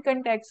answer in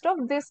context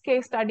of this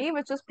case study,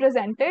 which is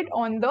presented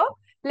on the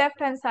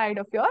left-hand side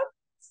of your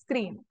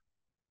screen.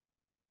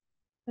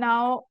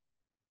 Now,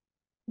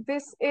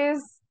 this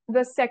is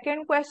the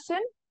second question.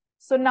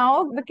 So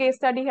now the case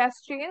study has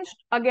changed.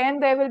 Again,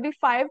 there will be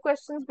 5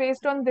 questions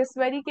based on this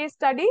very case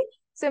study.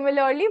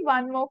 Similarly,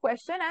 1 more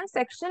question and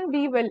section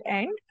B will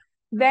end.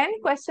 Then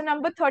question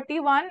number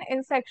 31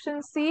 in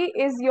section C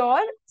is your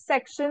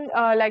section,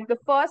 like the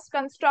first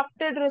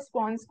constructed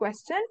response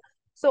question.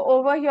 So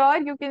over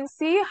here, you can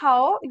see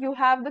how you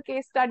have the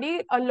case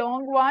study, a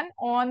long one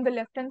on the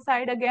left hand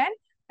side again,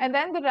 and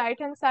then the right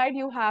hand side,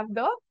 you have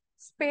the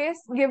space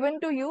given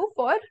to you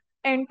for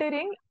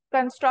entering,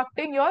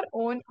 constructing your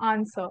own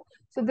answer.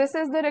 So this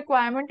is the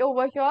requirement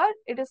over here.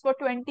 It is for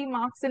 20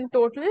 marks in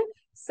total.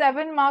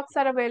 7 marks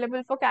are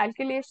available for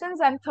calculations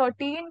and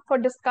 13 for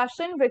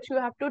discussion, which you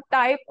have to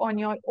type on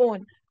your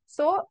own.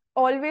 So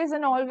always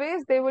and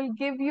always they will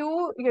give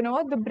you,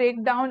 the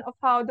breakdown of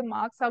how the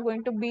marks are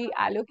going to be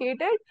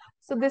allocated.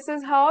 So this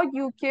is how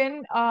you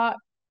can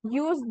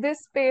use this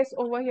space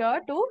over here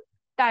to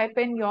type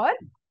in your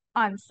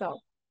answer.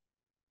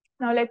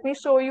 Now let me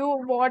show you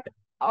what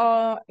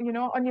a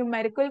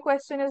numerical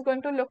question is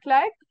going to look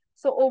like.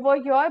 So over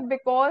here,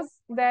 because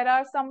there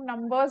are some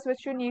numbers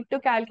which you need to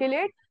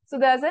calculate, so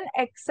there's an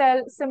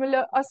Excel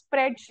similar, a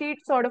spreadsheet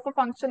sort of a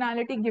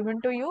functionality given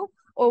to you.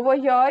 Over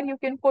here, you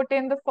can put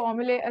in the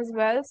formula as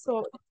well.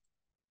 So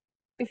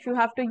if you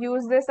have to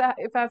use this,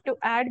 if I have to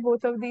add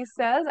both of these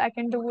cells, I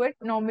can do it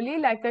normally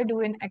like I do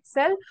in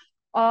Excel.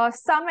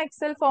 Some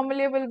Excel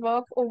formula will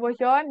work over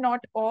here, not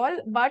all,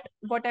 but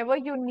whatever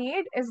you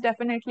need is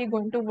definitely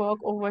going to work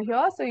over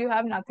here. So you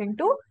have nothing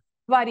to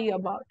worry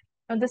about.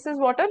 Now, this is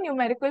what a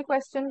numerical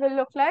question will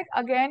look like.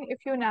 Again, if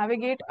you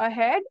navigate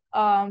ahead,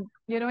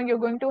 you're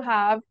going to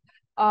have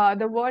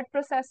the word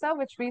processor,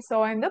 which we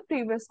saw in the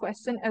previous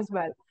question as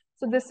well.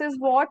 So this is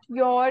what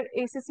your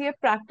ACCA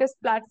practice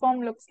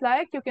platform looks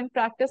like. You can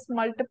practice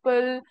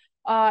multiple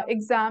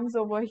exams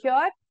over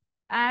here.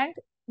 And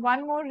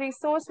one more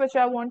resource which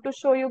I want to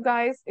show you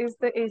guys is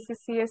the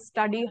ACCA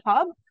Study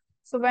Hub.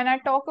 So when I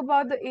talk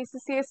about the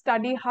ACCA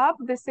Study Hub,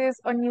 this is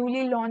a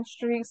newly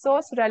launched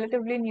resource,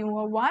 relatively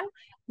newer one,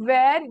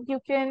 where you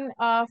can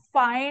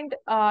find,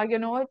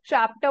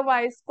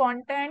 chapter-wise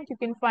content, you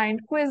can find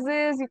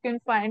quizzes, you can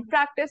find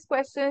practice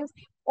questions,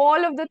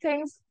 all of the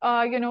things,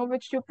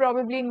 which you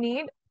probably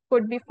need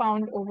could be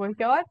found over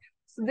here.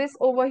 So this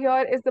over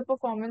here is the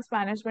performance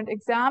management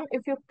exam.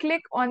 If you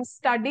click on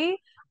study,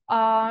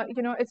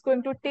 it's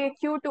going to take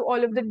you to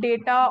all of the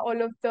data,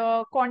 all of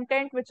the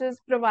content which is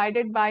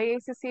provided by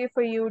ACCA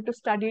for you to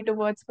study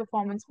towards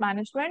performance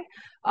management.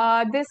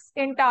 This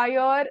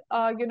entire,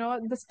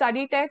 the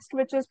study text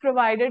which is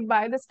provided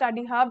by the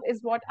Study Hub is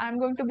what I'm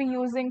going to be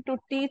using to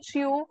teach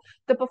you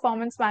the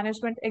performance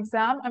management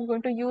exam. I'm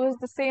going to use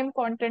the same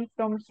content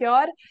from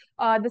here.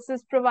 This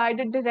is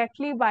provided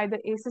directly by the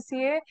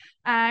ACCA.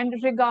 And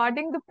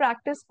regarding the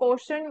practice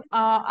portion,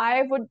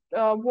 I would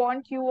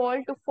want you all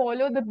to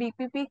follow the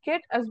BPP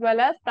kit as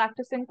well as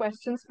practicing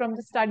questions from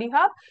the Study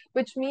Hub,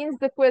 which means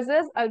the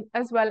quizzes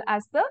as well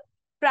as the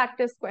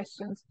practice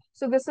questions.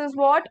 So this is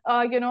what,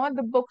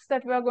 the books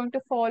that we are going to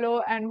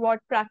follow and what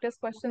practice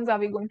questions are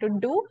we going to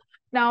do.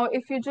 Now,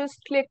 if you just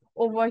click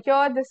over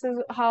here, this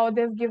is how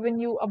they've given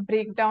you a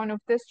breakdown of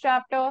this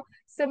chapter.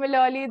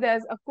 Similarly,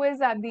 there's a quiz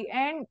at the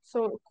end.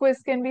 So quiz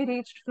can be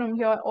reached from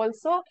here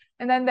also.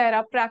 And then there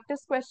are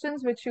practice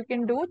questions, which you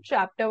can do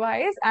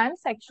chapter-wise and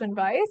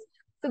section-wise.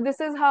 So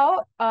this is how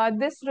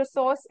this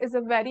resource is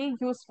a very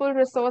useful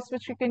resource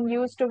which you can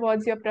use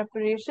towards your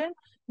preparation.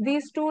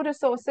 These two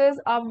resources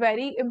are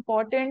very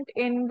important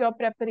in your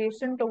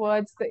preparation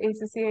towards the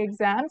ACCA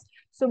exams.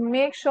 So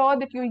make sure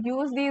that you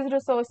use these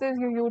resources,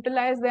 you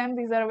utilize them.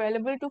 These are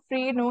available to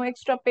free, no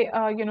extra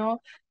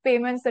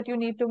payments that you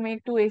need to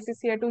make to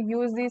ACCA to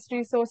use these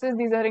resources.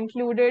 These are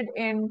included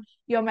in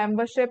your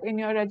membership, in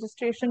your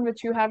registration,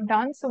 which you have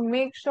done. So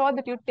make sure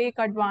that you take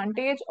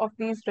advantage of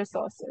these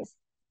resources.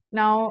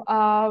 Now,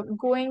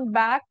 going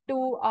back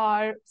to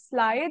our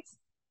slides,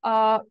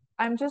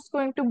 I'm just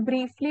going to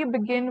briefly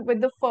begin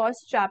with the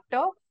first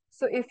chapter.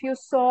 So if you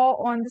saw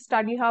on the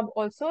Study Hub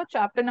also,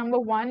 chapter number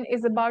 1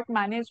 is about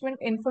management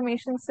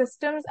information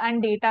systems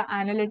and data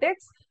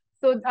analytics.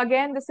 So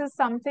again, this is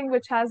something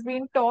which has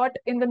been taught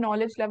in the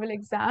knowledge level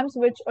exams,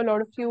 which a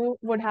lot of you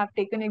would have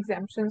taken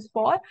exemptions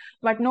for.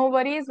 But no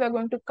worries, we're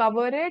going to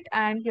cover it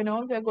and,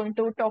 we're going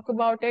to talk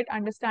about it,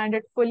 understand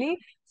it fully,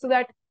 so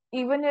that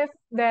even if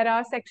there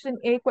are section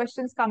A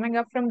questions coming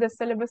up from this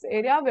syllabus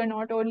area, we're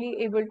not only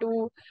able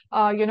to,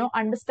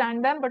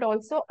 understand them, but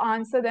also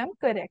answer them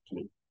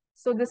correctly.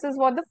 So this is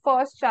what the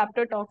first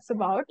chapter talks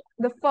about.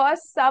 The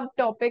first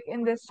subtopic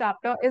in this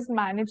chapter is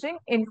managing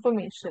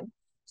information.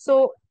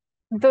 So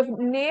the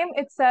name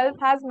itself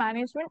has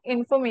management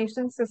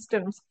information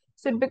systems.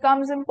 So it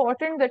becomes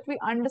important that we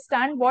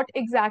understand what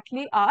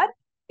exactly are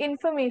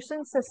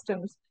information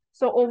systems.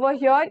 So over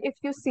here, if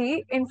you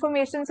see,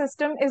 information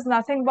system is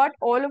nothing but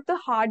all of the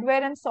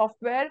hardware and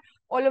software,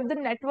 all of the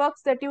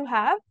networks that you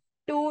have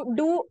to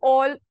do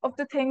all of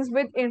the things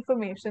with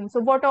information. So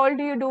what all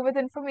do you do with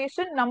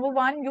information? Number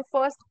one, you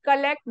first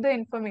collect the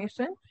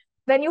information.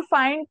 Then you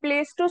find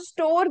place to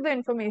store the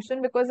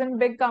information, because in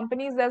big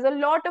companies, there's a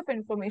lot of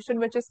information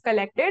which is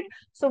collected.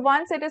 So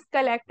once it is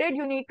collected,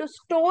 you need to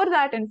store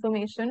that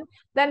information.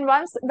 Then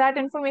once that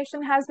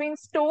information has been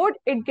stored,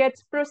 it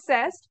gets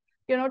processed.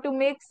 to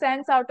make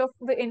sense out of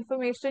the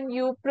information,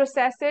 you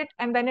process it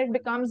and then it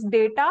becomes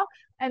data.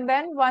 And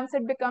then once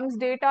it becomes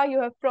data,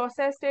 you have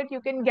processed it,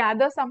 you can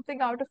gather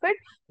something out of it,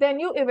 then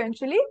you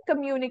eventually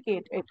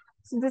communicate it.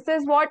 So this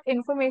is what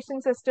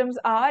information systems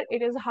are.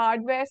 It is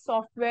hardware,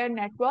 software,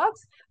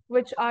 networks,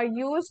 which are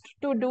used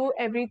to do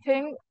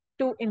everything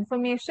to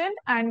information.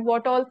 And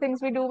what all things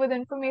we do with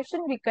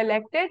information, we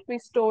collect it, we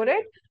store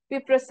it, we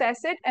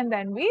process it, and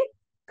then we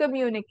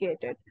communicate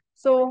it.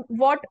 So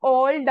what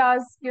all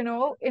does,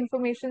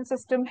 information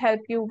system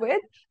help you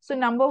with? So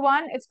number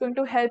one, it's going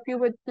to help you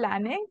with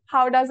planning.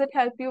 How does it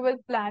help you with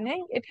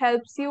planning? It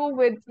helps you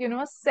with,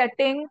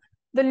 setting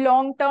the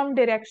long-term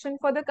direction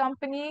for the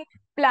company,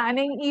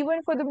 planning even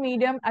for the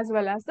medium as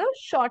well as the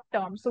short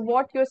term. So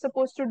what you're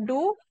supposed to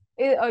do,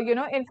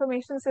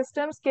 information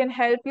systems can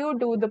help you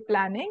do the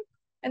planning.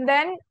 And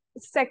then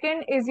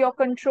second is your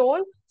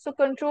control. So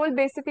control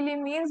basically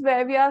means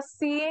where we are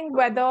seeing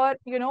whether,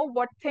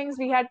 what things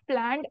we had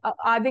planned,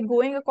 are they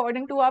going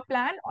according to our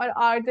plan, or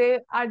are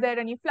there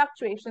any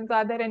fluctuations,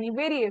 are there any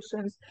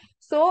variations?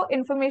 So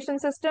information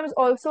systems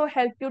also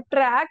help you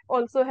track,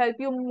 also help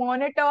you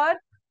monitor,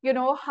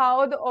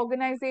 how the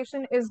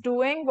organization is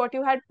doing, what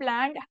you had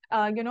planned,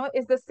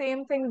 is the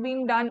same thing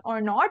being done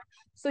or not.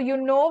 So you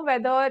know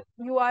whether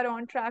you are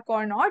on track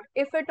or not.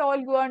 If at all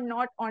you are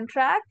not on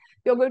track,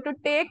 you're going to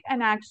take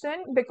an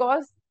action,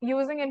 because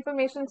using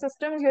information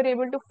systems, you're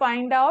able to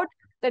find out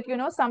that,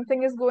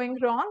 something is going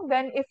wrong.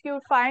 Then if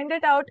you find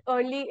it out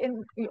early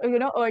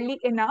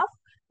enough,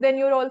 then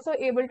you're also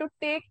able to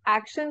take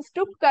actions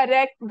to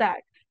correct that.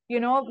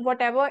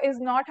 Whatever is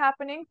not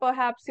happening,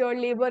 perhaps your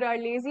labor are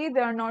lazy, they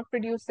are not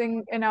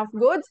producing enough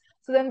goods.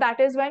 So then that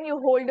is when you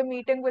hold a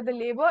meeting with the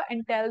labor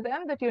and tell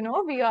them that,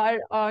 we are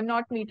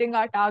not meeting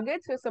our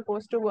targets, we're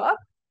supposed to work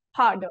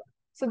harder.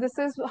 So this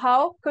is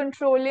how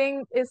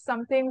controlling is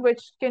something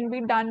which can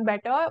be done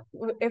better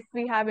if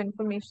we have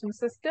information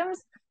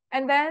systems.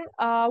 And then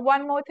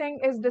one more thing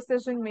is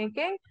decision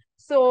making.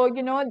 So,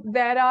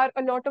 there are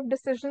a lot of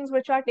decisions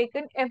which are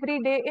taken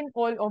every day in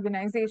all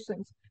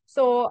organizations.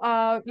 So,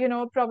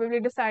 probably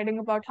deciding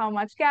about how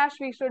much cash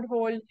we should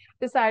hold,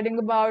 deciding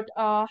about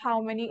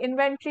how many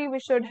inventory we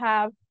should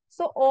have.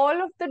 So,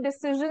 all of the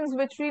decisions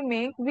which we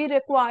make, we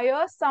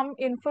require some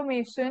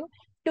information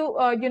to,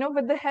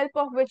 with the help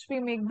of which we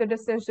make the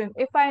decision.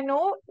 If I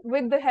know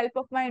with the help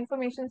of my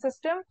information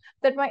system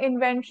that my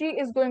inventory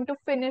is going to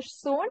finish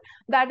soon,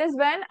 that is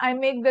when I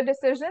make the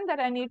decision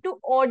that I need to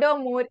order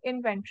more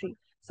inventory.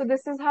 So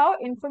this is how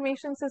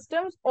information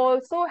systems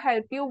also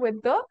help you with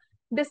the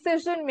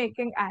decision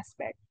making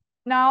aspect.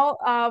 Now,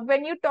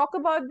 when you talk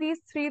about these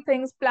three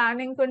things,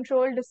 planning,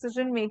 control,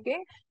 decision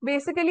making,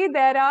 basically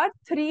there are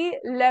three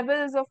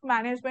levels of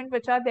management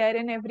which are there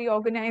in every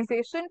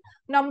organization.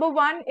 Number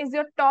one is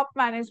your top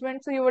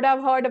management. So you would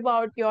have heard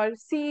about your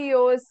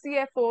CEOs,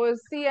 CFOs,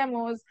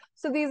 CMOs.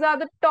 So these are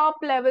the top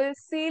level,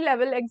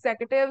 C-level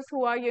executives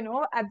who are,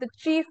 at the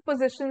chief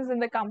positions in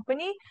the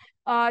company.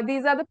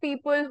 These are the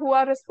people who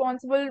are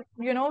responsible,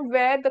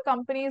 where the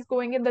company is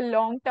going in the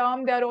long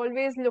term. They're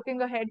always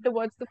looking ahead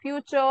towards the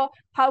future.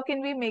 How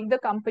can we make the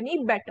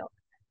company better?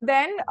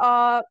 Then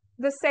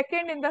the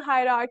second in the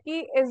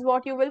hierarchy is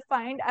what you will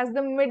find as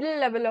the middle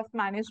level of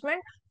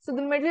management. So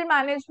the middle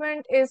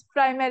management is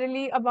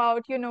primarily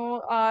about,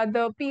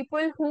 the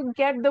people who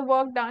get the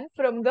work done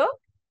from the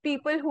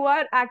people who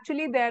are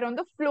actually there on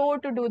the floor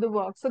to do the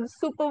work. So the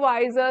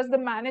supervisors, the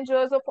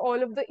managers of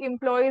all of the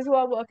employees who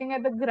are working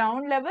at the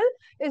ground level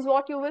is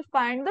what you will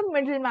find the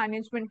middle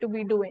management to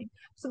be doing.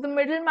 So the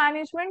middle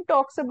management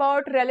talks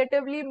about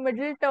relatively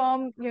middle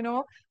term,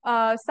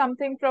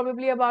 something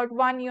probably about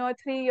 1 year,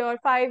 3 year,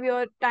 5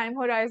 year time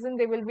horizon.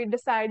 They will be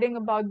deciding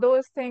about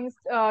those things,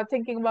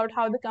 thinking about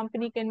how the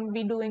company can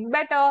be doing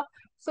better.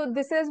 So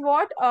this is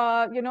what,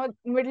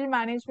 middle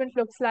management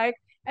looks like.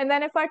 And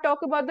then if I talk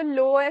about the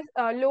lower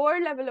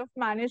level of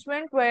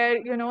management, where,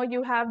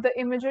 you have the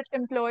immediate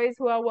employees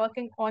who are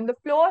working on the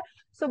floor.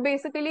 So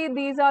basically,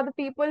 these are the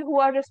people who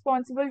are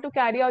responsible to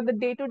carry out the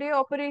day-to-day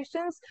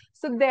operations.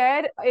 So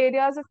their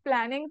areas of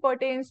planning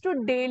pertains to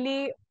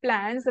daily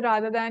plans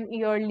rather than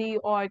yearly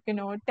or,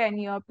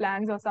 10-year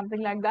plans or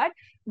something like that.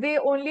 They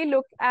only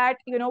look at,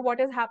 what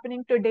is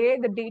happening today,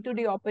 the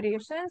day-to-day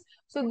operations.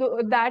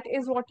 So that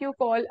is what you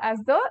call as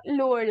the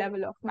lower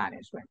level of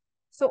management.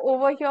 So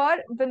over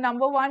here, the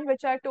number one,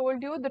 which I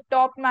told you, the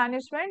top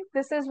management,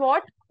 this is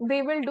what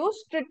they will do: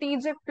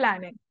 strategic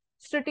planning.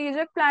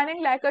 Strategic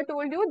planning, like I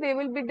told you, they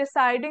will be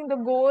deciding the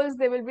goals,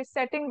 they will be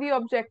setting the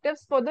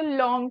objectives for the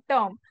long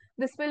term.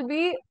 This will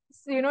be,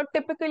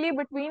 typically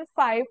between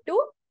 5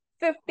 to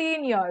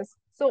 15 years.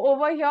 So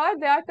over here,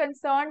 they are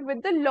concerned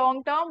with the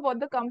long term, what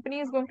the company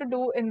is going to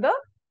do in the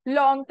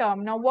long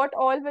term. Now, what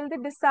all will they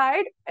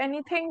decide?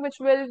 Anything which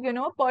will,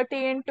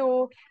 pertain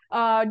to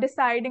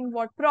deciding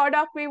what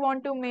product we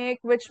want to make,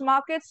 which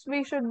markets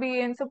we should be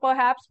in. So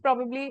perhaps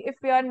probably if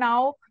we are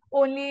now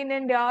only in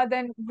India,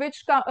 then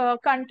which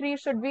country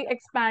should we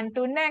expand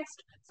to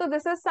next? So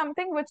this is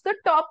something which the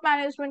top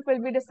management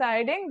will be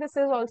deciding. This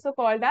is also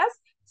called as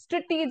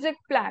strategic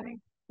planning.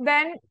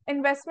 Then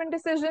investment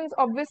decisions,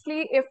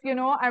 obviously, if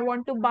I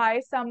want to buy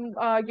some,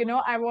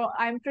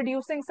 I'm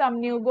producing some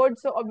new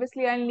goods, so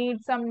obviously I'll need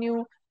some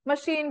new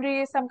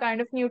machinery, some kind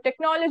of new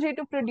technology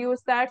to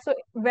produce that. So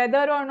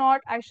whether or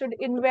not I should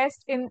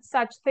invest in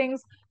such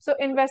things. So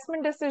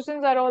investment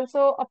decisions are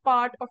also a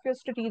part of your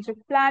strategic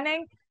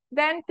planning.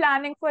 Then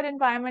planning for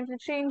environmental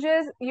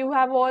changes. You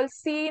have all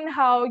seen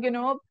how,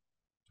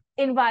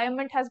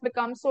 environment has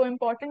become so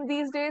important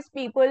these days.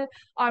 People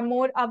are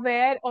more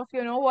aware of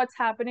what's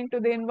happening to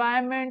the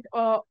environment.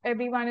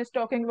 Everyone is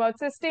talking about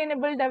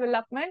sustainable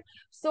development.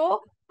 So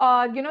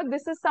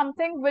this is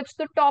something which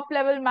the top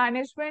level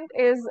management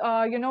is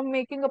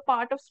making a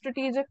part of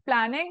strategic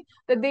planning,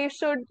 that they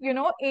should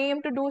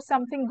aim to do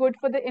something good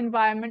for the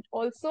environment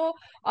also.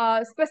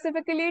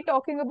 Specifically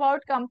talking about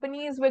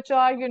companies which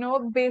are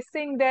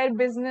basing their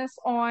business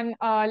on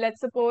let's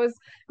suppose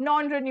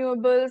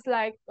non-renewables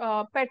like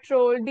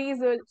petrol,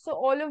 diesel. So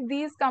all of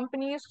these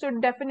companies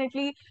should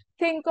definitely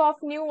think of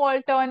new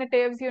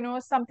alternatives,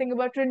 something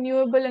about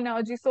renewable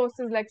energy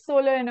sources like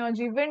solar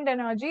energy, wind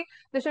energy.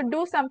 They should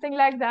do something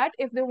like that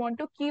if they want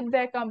to keep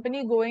their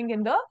company going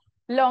in the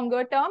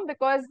longer term,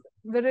 because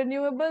the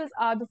renewables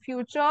are the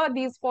future.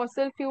 These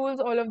fossil fuels,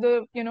 all of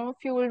the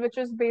fuel which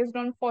is based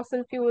on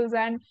fossil fuels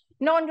and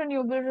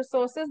non-renewable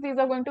resources, these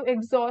are going to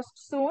exhaust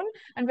soon,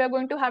 and we're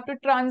going to have to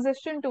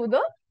transition to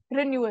the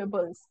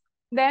renewables.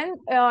 Then,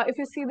 if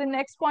you see the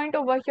next point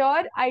over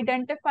here,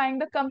 identifying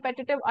the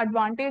competitive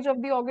advantage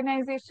of the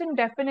organization.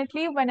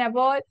 Definitely,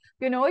 whenever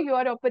you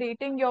are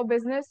operating your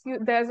business,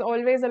 there's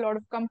always a lot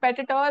of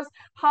competitors.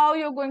 How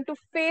you're going to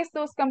face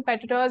those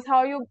competitors,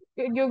 how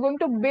you're going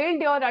to build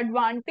your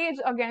advantage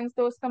against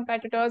those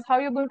competitors, how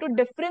you're going to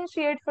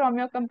differentiate from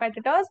your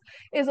competitors,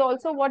 is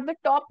also what the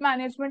top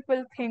management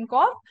will think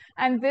of,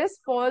 and this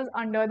falls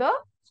under the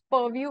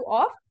purview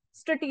of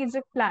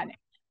strategic planning.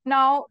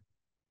 Now,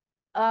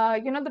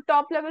 the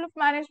top level of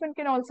management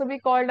can also be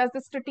called as the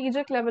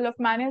strategic level of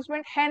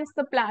management. Hence,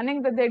 the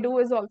planning that they do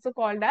is also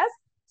called as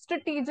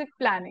strategic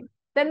planning.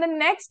 Then the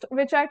next,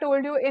 which I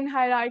told you in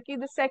hierarchy,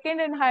 the second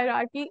in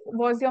hierarchy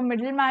was your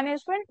middle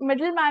management.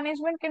 Middle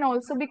management can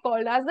also be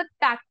called as the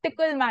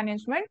tactical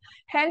management.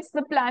 Hence,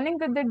 the planning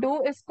that they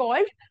do is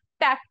called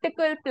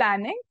tactical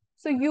planning.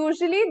 So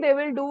usually they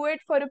will do it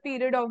for a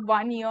period of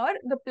 1 year.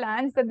 The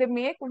plans that they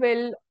make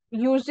will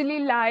usually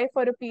lie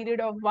for a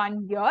period of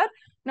 1 year.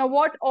 Now,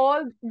 what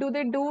all do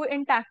they do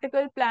in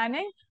tactical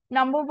planning?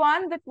 Number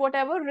one, that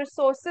whatever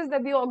resources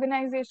that the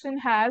organization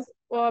has,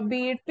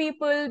 be it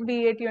people,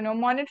 be it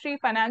monetary,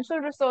 financial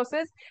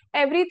resources,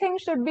 everything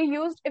should be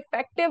used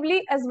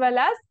effectively as well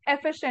as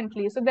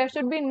efficiently. So there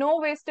should be no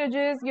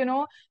wastages,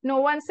 no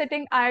one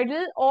sitting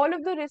idle. All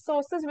of the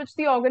resources which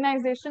the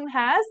organization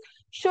has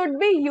should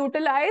be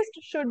utilized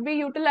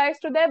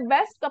to their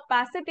best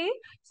capacity,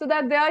 so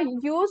that they are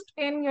used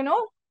in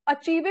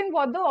achieving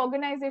what the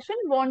organization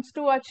wants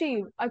to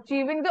achieve,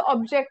 achieving the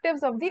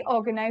objectives of the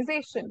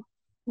organization.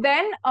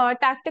 Then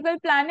tactical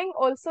planning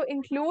also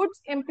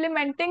includes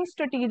implementing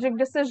strategic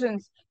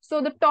decisions. So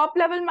the top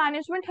level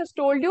management has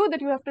told you that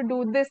you have to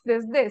do this,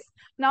 this, this.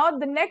 Now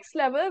the next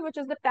level, which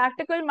is the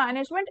tactical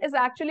management, is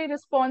actually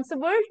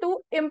responsible to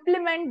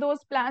implement those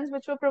plans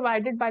which were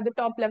provided by the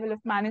top level of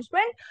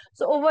management.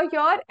 So over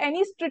here,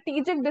 any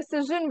strategic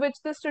decision which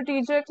the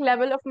strategic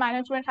level of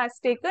management has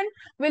taken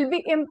will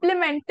be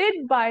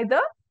implemented by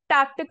the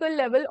tactical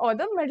level or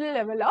the middle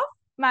level of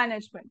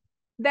management.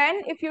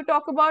 Then, if you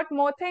talk about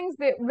more things,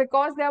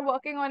 because they are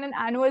working on an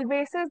annual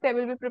basis, they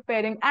will be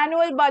preparing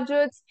annual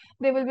budgets.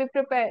 They will be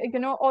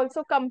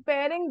also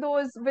comparing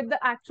those with the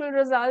actual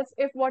results.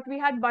 If what we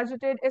had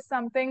budgeted is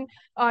something,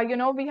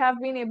 we have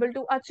been able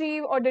to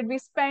achieve, or did we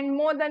spend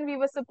more than we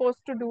were supposed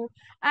to do?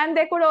 And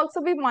there could also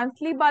be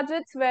monthly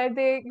budgets where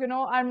they,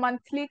 are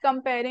monthly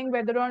comparing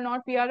whether or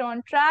not we are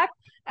on track.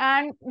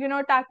 And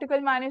tactical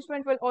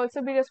management will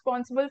also be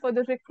responsible for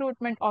the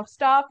recruitment of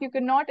staff. You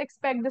cannot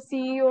expect the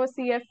CEO,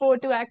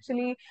 CFO to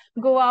actually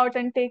go out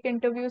and take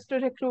interviews to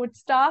recruit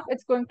staff.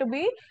 It's going to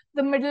be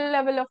the middle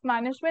level of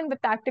management, the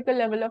tactical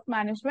level of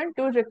management,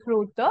 to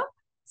recruit the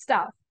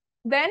staff.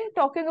 Then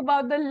talking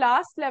about the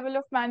last level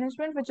of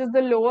management, which is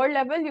the lower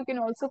level, you can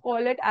also call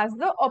it as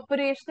the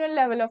operational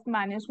level of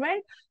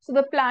management. So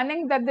the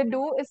planning that they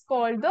do is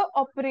called the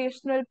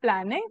operational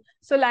planning.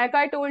 So like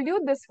I told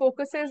you, this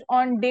focuses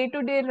on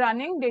day-to-day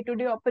running,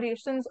 day-to-day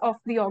operations of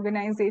the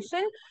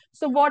organization.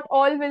 So what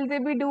all will they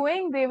be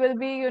doing? They will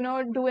be,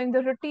 doing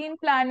the routine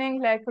planning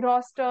like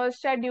rosters,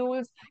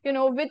 schedules,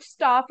 which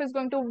staff is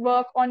going to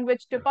work on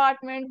which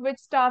department, which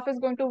staff is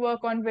going to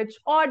work on which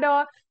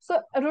order. So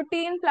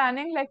routine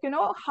planning, like,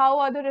 how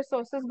are the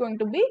resources going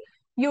to be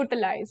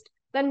utilized?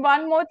 Then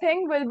one more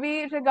thing will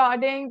be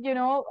regarding,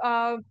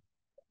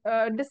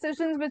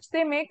 decisions which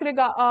they make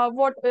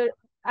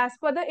as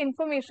per the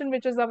information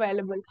which is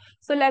available.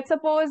 So let's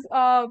suppose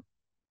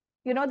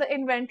the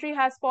inventory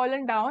has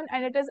fallen down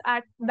and it is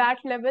at that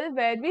level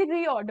where we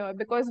reorder,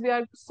 because we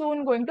are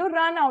soon going to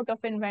run out of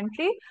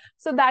inventory.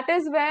 So that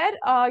is where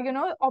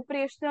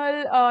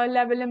operational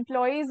level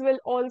employees will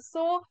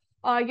also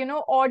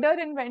order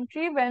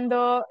inventory when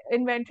the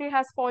inventory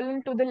has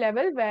fallen to the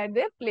level where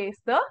they place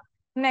the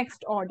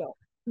next order.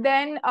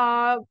 Then,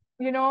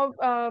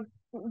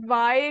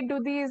 why do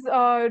these,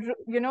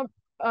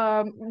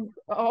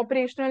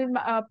 operational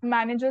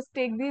managers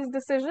take these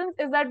decisions?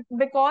 Is that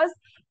because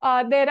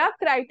there are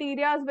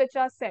criteria which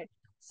are set.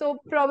 So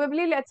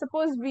probably, let's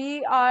suppose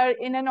we are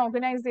in an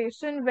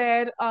organization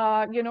where,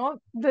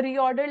 the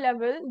reorder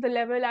level, the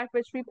level at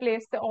which we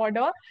place the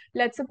order,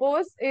 let's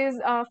suppose is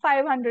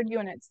 500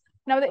 units.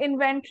 Now the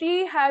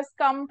inventory has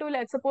come to,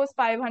 let's suppose,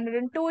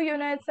 502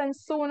 units, and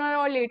sooner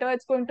or later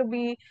it's going to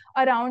be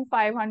around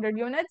 500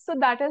 units. So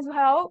that is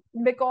how,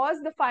 because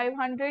the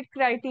 500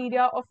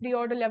 criteria of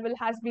reorder level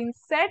has been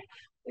set,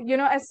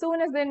 as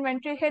soon as the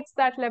inventory hits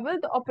that level,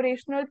 the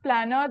operational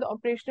planner, the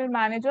operational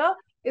manager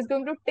is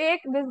going to take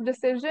this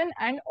decision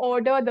and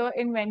order the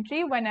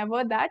inventory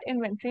whenever that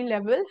inventory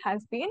level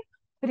has been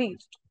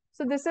reached.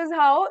 So this is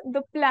how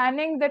the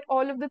planning that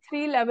all of the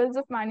three levels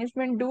of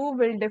management do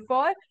will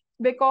differ,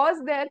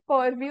 because their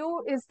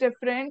purview is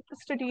different.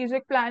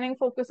 Strategic planning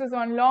focuses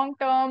on long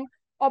term,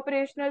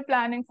 operational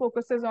planning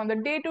focuses on the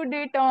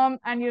day-to-day term,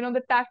 and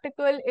the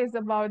tactical is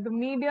about the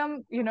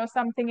medium,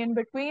 something in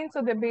between.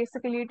 So they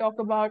basically talk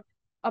about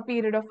a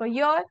period of a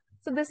year.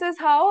 So this is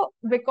how,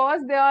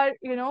 because they are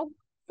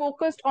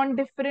focused on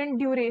different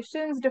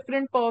durations,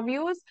 different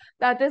purviews,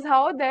 that is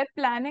how their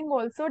planning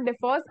also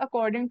differs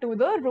according to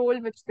the role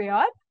which they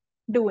are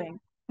doing.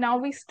 Now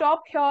we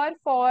stop here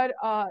for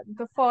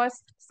the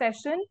first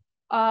session.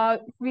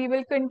 We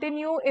will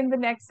continue in the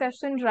next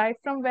session right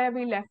from where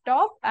we left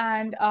off,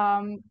 and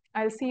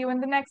I'll see you in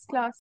the next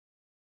class.